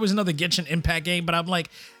thought it was another Genshin Impact game, but I'm like,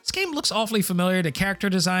 this game looks awfully familiar. The character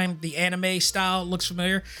design, the anime style looks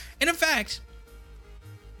familiar. And in fact,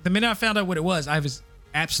 the minute I found out what it was, I was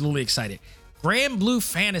absolutely excited. Grand Blue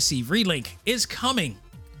Fantasy Relink is coming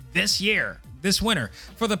this winter,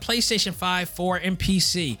 for the PlayStation 5, 4, and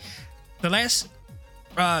PC. The last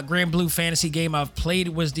Grand Blue Fantasy game I've played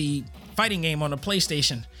was the fighting game on the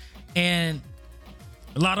PlayStation. And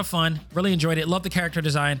a lot of fun. Really enjoyed it. Love the character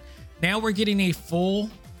design. Now we're getting a full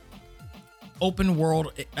open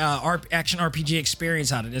world action RPG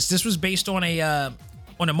experience out of this. This was based on a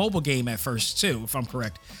mobile game at first too, if I'm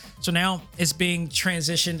correct. So now it's being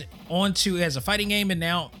transitioned onto as a fighting game, and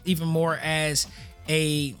now even more as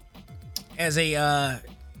a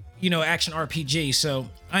action RPG. So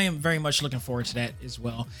I am very much looking forward to that as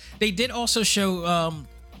well. They did also show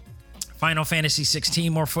Final Fantasy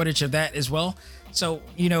 16, more footage of that as well. So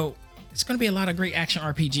it's going to be a lot of great action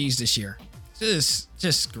RPGs this year.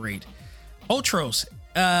 Just great. Ultros,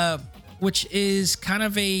 which is kind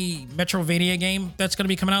of a Metrovania game that's going to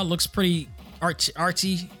be coming out. Looks pretty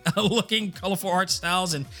artsy looking, colorful art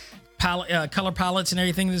styles and color palettes and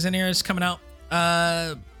everything that's in there is coming out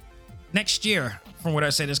next year, from what I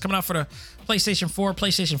said. It's coming out for the PlayStation 4,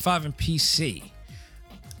 PlayStation 5, and PC.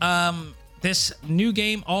 This new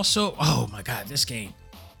game also, oh my God, this game,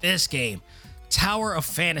 Tower of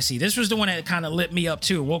Fantasy. This was the one that kind of lit me up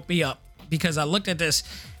too, woke me up, because I looked at this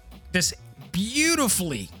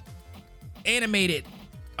beautifully animated,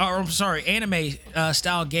 anime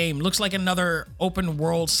style game. Looks like another open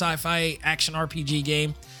world sci-fi action RPG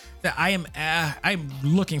game that I'm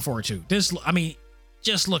looking forward to. This,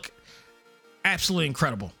 just look absolutely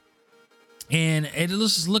incredible. And it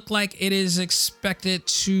just looked like it is expected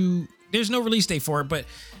to, there's no release date for it, but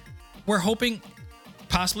we're hoping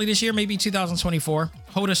possibly this year, maybe 2024.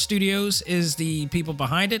 Hoda Studios is the people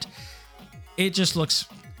behind it. It just looks,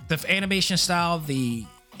 the animation style, the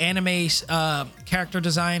anime character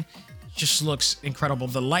design just looks incredible.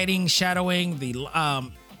 The lighting, shadowing,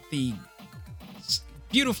 the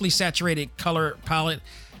beautifully saturated color palette,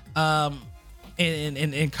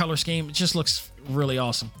 and color scheme, it just looks really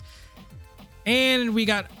awesome. And we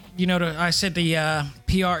got, I said the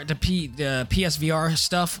PSVR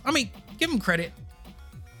stuff. Give them credit.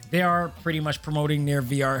 They are pretty much promoting their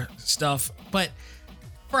VR stuff, but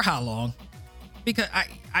for how long? Because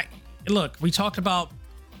I look, we talked about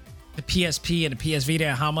the PSP and the PS Vita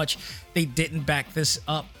and how much they didn't back this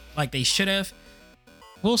up like they should have.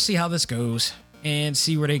 We'll see how this goes and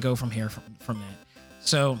see where they go from here from that.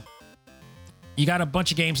 So you got a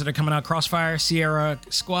bunch of games that are coming out: Crossfire, Sierra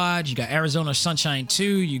Squad, you got Arizona Sunshine 2,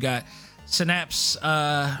 you got Synapse,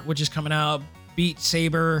 which is coming out, Beat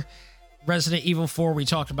Saber, Resident Evil 4, we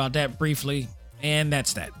talked about that briefly, and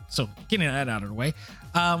that's that. So getting that out of the way.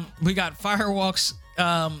 We got Firewalks,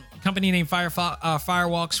 company named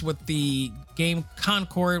Firewalks, with the game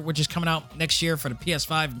Concord, which is coming out next year for the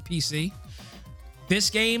PS5 and PC. This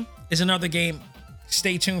game is another game.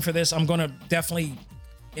 Stay tuned for this. I'm going to definitely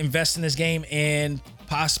invest in this game and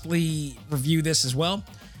possibly review this as well.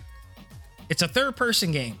 It's a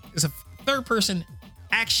third-person game. It's a third-person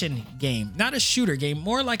action game, not a shooter game,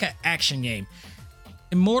 more like an action game.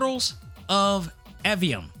 Immortals of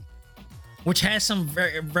Evium, which has some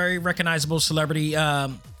very, very recognizable celebrity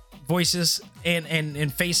voices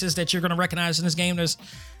and faces that you're going to recognize in this game. There's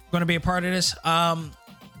going to be a part of this.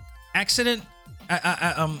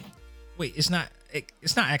 It's not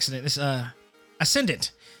Accident. It's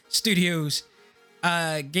Ascendant Studios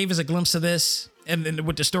gave us a glimpse of this, and then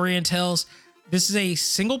what the story entails. This is a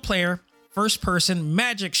single-player, first-person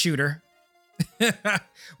magic shooter,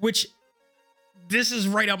 which this is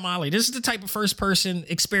right up my alley. This is the type of first-person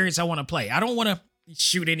experience I want to play. I don't want to,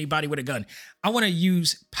 shoot anybody with a gun. I want to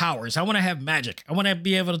use powers. I want to have magic. I want to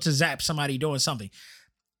be able to zap somebody doing something.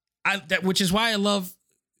 Which is why I love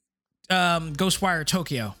Ghostwire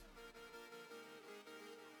Tokyo.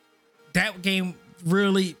 That game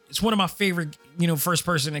really, it's one of my favorite, first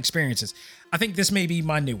person experiences. I think this may be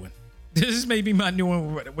my new one. This may be my new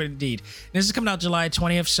one indeed. This is coming out July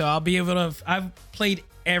 20th, so I'll be able to, I've played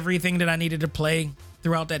everything that I needed to play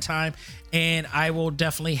throughout that time, and I will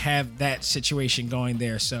definitely have that situation going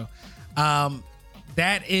there. So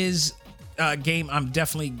that is a game I'm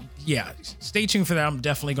definitely, stay tuned for that. I'm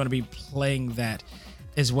definitely going to be playing that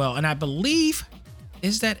as well. And I believe,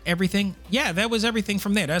 is that everything? Yeah, that was everything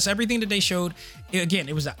from there. That's everything that they showed. Again,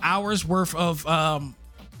 it was an hour's worth of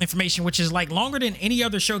information, which is like longer than any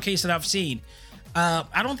other showcase that I've seen. I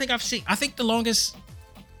think the longest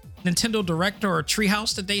Nintendo Direct or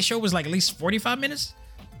Treehouse that they showed was like at least 45 minutes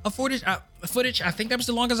of footage. I think that was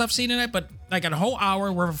the longest I've seen in it, but like a whole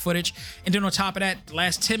hour worth of footage. And then on top of that, the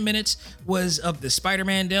last 10 minutes was of the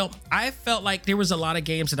Spider-Man deal. I felt like there was a lot of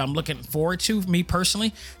games that I'm looking forward to, me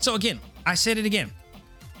personally. So again, I said it again.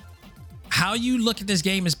 How you look at this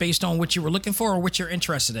game is based on what you were looking for or what you're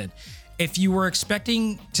interested in. If you were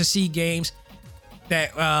expecting to see games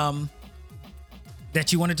that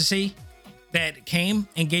that you wanted to see that came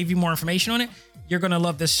and gave you more information on it, you're going to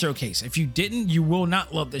love this showcase. If you didn't, you will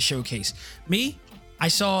not love this showcase. Me, I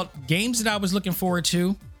saw games that I was looking forward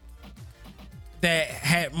to that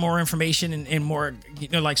had more information and more,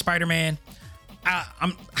 like Spider-Man.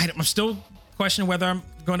 I'm still questioning whether I'm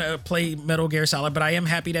going to play Metal Gear Solid, but I am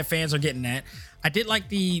happy that fans are getting that. I did like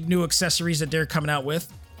the new accessories that they're coming out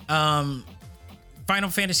with. Final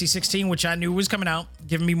Fantasy 16, which I knew was coming out,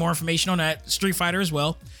 giving me more information on that. Street Fighter as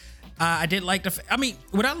well. I did like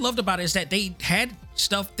what I loved about it is that they had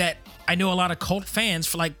stuff that I know a lot of cult fans,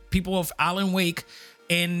 for like people of Alan Wake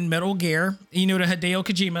and Metal Gear, the Hideo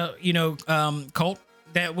Kojima, cult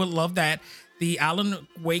that would love that. The Alan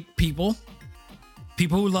Wake people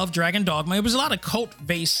who love Dragon Dogma. It was a lot of cult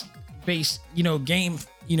based, game,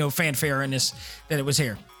 fanfare in this, that it was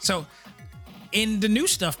here. So in the new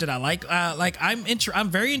stuff that I like I'm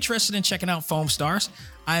very interested in checking out Foam Stars.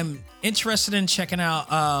 I'm interested in checking out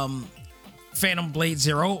Phantom Blade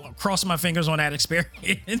Zero. Crossing my fingers on that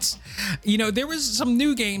experience. There was some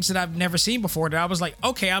new games that I've never seen before that I was like,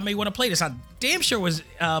 okay, I may want to play this. I damn sure was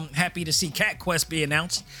happy to see Cat Quest be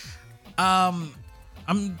announced. The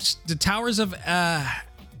Towers of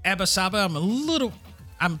Abasaba.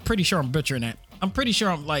 I'm pretty sure I'm butchering that. I'm pretty sure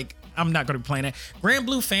I'm not going to be playing it. Grand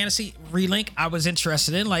Blue Fantasy Relink, I was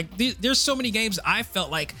interested in. Like, there's so many games I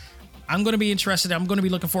felt like I'm going to be interested in. I'm going to be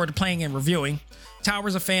looking forward to playing and reviewing.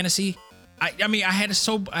 Towers of Fantasy. I had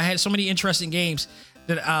so many interesting games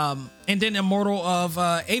that and then Immortal of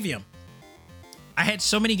Avium. I had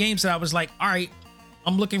so many games that I was like, all right,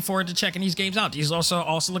 I'm looking forward to checking these games out. These are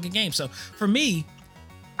also looking games. So for me,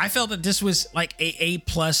 I felt that this was like A+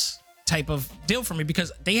 type of deal for me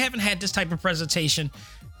because they haven't had this type of presentation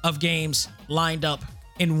of games lined up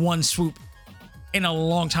in one swoop in a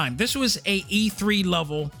long time. This was a E3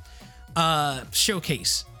 level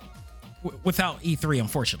showcase without E3,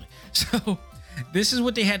 unfortunately. So this is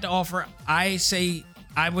what they had to offer. I say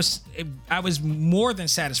I was more than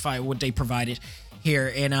satisfied with what they provided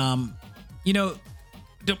here. And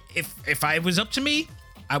if I was up to me,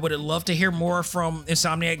 I would have loved to hear more from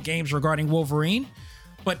Insomniac Games regarding Wolverine,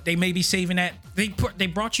 but they may be saving that. They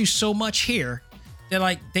brought you so much here. They're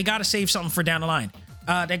like, they got to save something for down the line.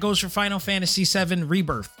 That goes for Final Fantasy VII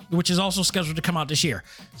Rebirth, which is also scheduled to come out this year.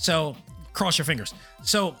 So cross your fingers.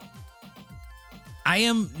 So I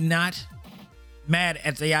am not mad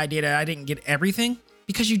at the idea that I didn't get everything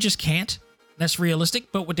because you just can't. That's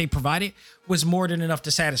realistic. But what they provided was more than enough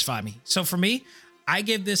to satisfy me. So for me, I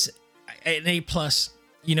give this an A+,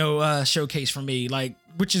 showcase for me,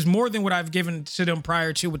 which is more than what I've given to them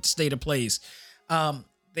prior to with the State of Plays.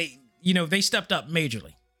 They stepped up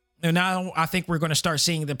majorly. And now I think we're going to start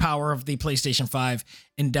seeing the power of the PlayStation 5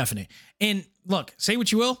 indefinite. And look, say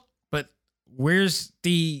what you will, but where's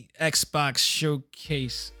the Xbox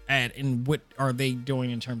showcase at and what are they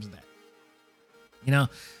doing in terms of that?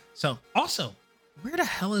 So also, where the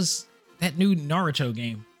hell is that new Naruto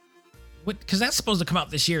game? Because that's supposed to come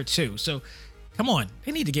out this year too. So come on,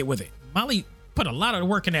 they need to get with it. Molly put a lot of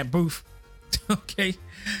work in that booth. Okay.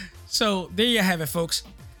 So there you have it, folks.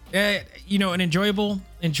 An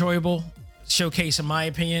enjoyable showcase in my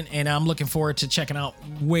opinion, and I'm looking forward to checking out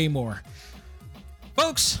way more.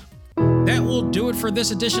 Folks, that will do it for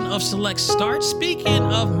this edition of Select Start. Speaking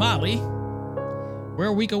of Molly, we're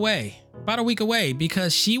about a week away,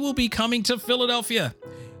 because she will be coming to Philadelphia.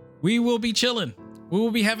 We will be chilling we will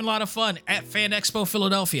be having a lot of fun at Fan Expo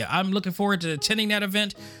Philadelphia. I'm looking forward to attending that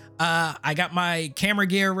event. I got my camera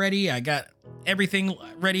gear ready. I got everything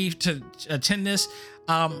ready to attend this.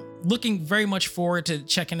 Looking very much forward to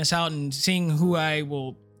checking this out and seeing who I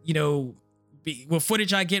will, what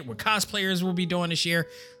footage I get, what cosplayers will be doing this year.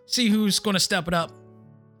 See who's going to step it up.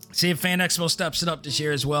 See if Fan Expo steps it up this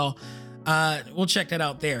year as well. We'll check that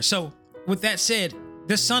out there. So with that said,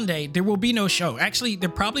 this Sunday, there will be no show. Actually, there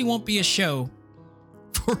probably won't be a show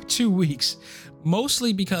for 2 weeks,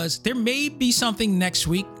 mostly because there may be something next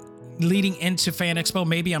week leading into Fan Expo.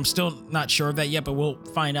 Maybe, I'm still not sure of that yet, but we'll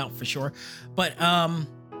find out for sure. But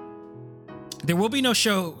there will be no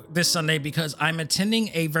show this Sunday because I'm attending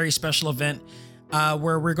a very special event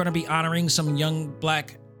where we're going to be honoring some young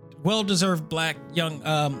black, well-deserved black young,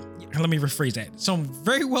 let me rephrase that. Some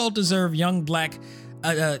very well-deserved young black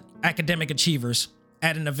academic achievers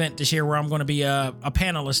at an event this year where I'm going to be a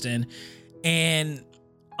panelist in. And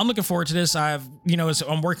I'm looking forward to this. I'm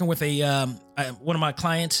working with one of my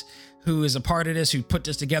clients who is a part of this, who put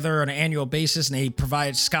this together on an annual basis, and they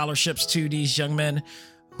provide scholarships to these young men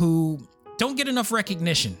who don't get enough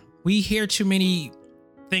recognition. We hear too many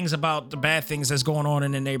things about the bad things that's going on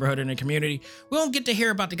in the neighborhood and the community. We don't get to hear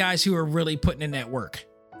about the guys who are really putting in that work.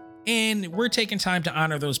 And we're taking time to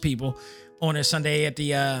honor those people on a Sunday at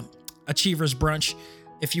the Achievers Brunch,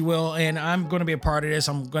 if you will. And I'm going to be a part of this.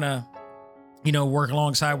 I'm going to work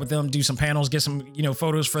alongside with them, do some panels, get some,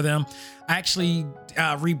 photos for them. I actually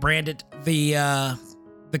rebranded the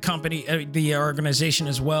company, the organization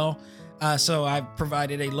as well. So I've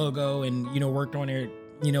provided a logo and, worked on their,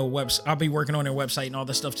 I'll be working on their website and all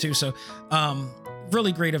this stuff too. So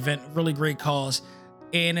really great event, really great cause,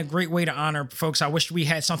 and a great way to honor folks. I wish we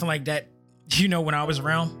had something like that, when I was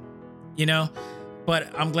around, but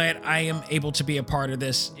I'm glad I am able to be a part of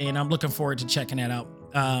this, and I'm looking forward to checking that out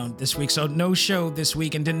this week. So no show this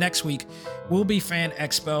week, and then next week will be Fan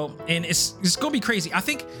Expo, and it's gonna be crazy. I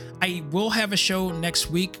think I will have a show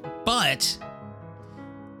next week, but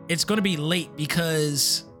it's gonna be late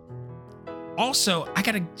because also I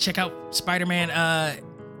gotta check out Spider-Man,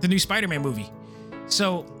 the new Spider-Man movie.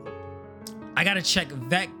 So I gotta check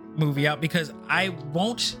that movie out because I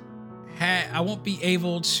won't be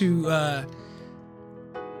able to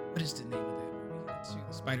what is the name of that movie?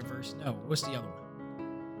 The Spider-Verse? No, what's the other one?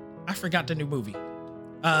 I forgot the new movie.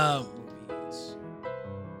 Movies.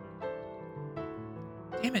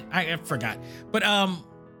 Damn it, I forgot. But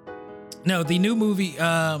no, the new movie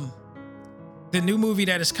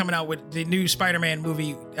that is coming out with the new Spider-Man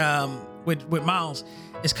movie with Miles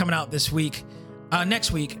is coming out this week,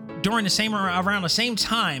 next week, around the same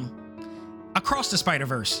time, Across the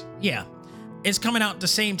Spider-Verse. Yeah, it's coming out the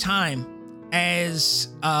same time as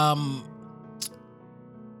what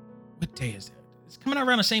day is that? It's coming out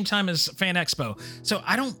around the same time as Fan Expo. So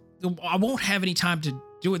I won't have any time to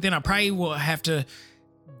do it then. I probably will have to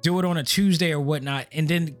do it on a Tuesday or whatnot, and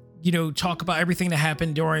then talk about everything that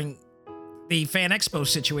happened during the Fan Expo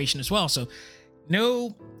situation as well. So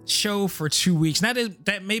no show for 2 weeks.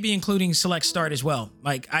 That may be including Select Start as well.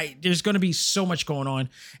 There's going to be so much going on,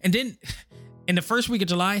 and then in the first week of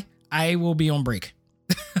July, I will be on break.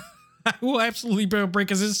 I will absolutely be on break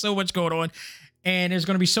because there's so much going on, and there's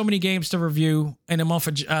going to be so many games to review in the month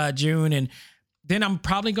of June. And then I'm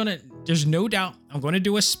probably there's no doubt I'm going to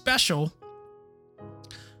do a special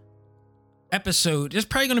episode. There's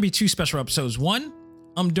probably going to be 2 special episodes. One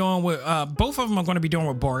I'm doing with both of them I'm going to be doing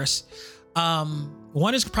with Boris.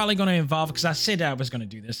 One is probably going to involve, because I said I was going to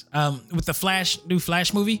do this with the new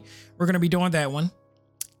Flash movie. We're going to be doing that one,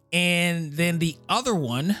 and then the other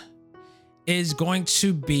one is going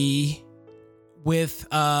to be with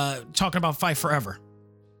talking about Fight Forever.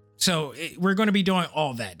 So we're going to be doing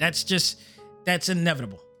all that. That's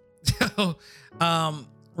inevitable. So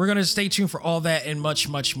we're going to stay tuned for all that and much,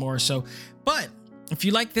 much more. So, but if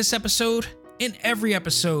you like this episode and every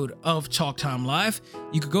episode of Talk Time Live,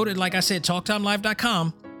 you could go to, like I said,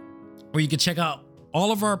 talktimelive.com, where you can check out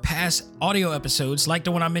all of our past audio episodes, like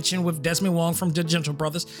the one I mentioned with Desmond Wong from the Gentle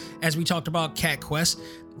Brothers, as we talked about Cat Quest.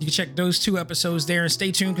 You can check those 2 episodes there, and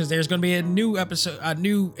stay tuned because there's going to be a new episode, a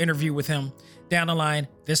new interview with him down the line,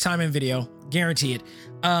 this time in video, guarantee it.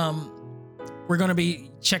 We're going to be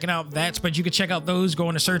checking out that, but you can check out those, go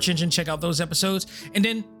in the search engine, check out those episodes. And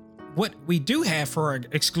then what we do have for our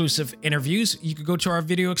exclusive interviews, you could go to our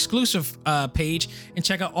video exclusive page and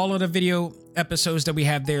check out all of the video episodes that we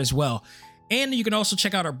have there as well. And you can also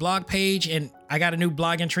check out our blog page, and I got a new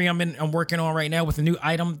blog entry I'm working on right now with a new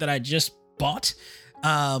item that I just bought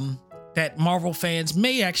that Marvel fans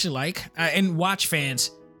may actually like, and watch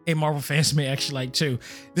fans and Marvel fans may actually like too.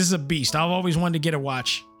 This is a beast. I've always wanted to get a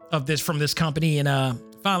watch of this from this company, and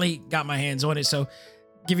finally got my hands on it. So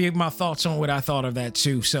give you my thoughts on what I thought of that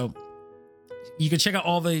too. So you can check out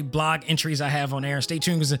all the blog entries I have on there. Stay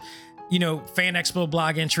tuned because, Fan Expo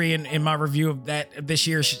blog entry and my review of that this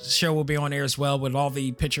year's show will be on there as well, with all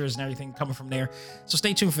the pictures and everything coming from there. So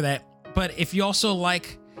stay tuned for that. But if you also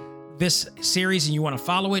like this series and you want to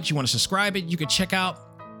follow it, you want to subscribe it, you can check out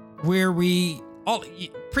pretty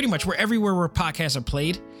much everywhere where podcasts are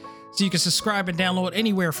played. So you can subscribe and download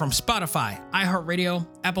anywhere from Spotify, iHeartRadio,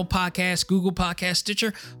 Apple Podcasts, Google Podcasts,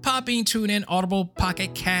 Stitcher, Podbean, TuneIn, Audible,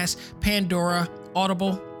 Pocket Cast, Pandora,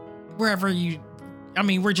 Audible, wherever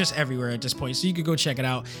we're just everywhere at this point. So you could go check it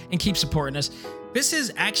out and keep supporting us. This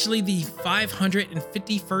is actually the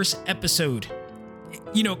 551st episode,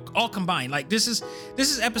 all combined. Like this is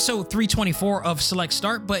episode 324 of Select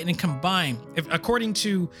Start, but in combined, according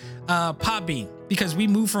to Podbean, because we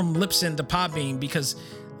moved from Libsyn to Podbean because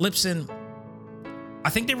Libsyn, I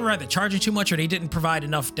think they were either charging too much or they didn't provide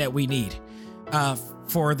enough that we need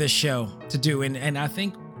for this show to do. And I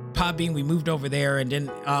think Podbean, we moved over there, and then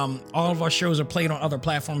all of our shows are played on other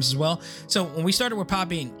platforms as well. So when we started with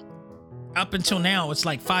Podbean, up until now, it's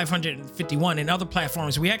like 551. In other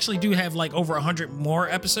platforms, we actually do have like over 100 more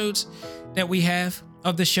episodes that we have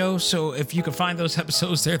of the show. So if you can find those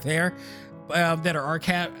episodes, they're there that are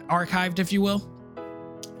archived, if you will.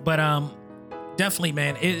 But definitely,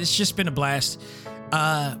 man, it's just been a blast.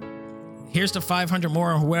 Here's the 500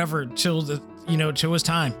 more or whoever till it's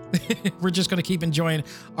time. We're just going to keep enjoying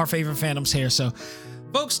our favorite fandoms here. So,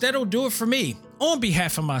 folks, that'll do it for me. On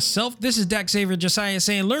behalf of myself, this is Dak Xavier Josiah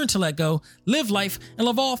saying, learn to let go, live life, and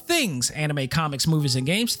love all things anime, comics, movies, and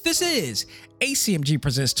games. This is A.C.M.G.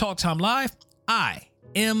 Presents Talk Time Live. I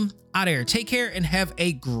am out of here. Take care and have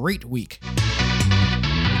a great week.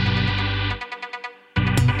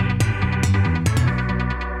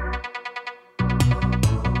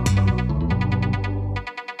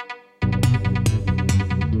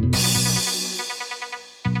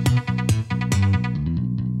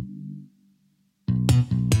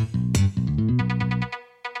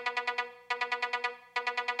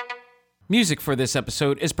 Music for this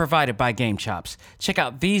episode is provided by Game Chops. Check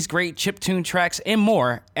out these great chiptune tracks and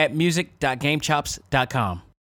more at music.gamechops.com.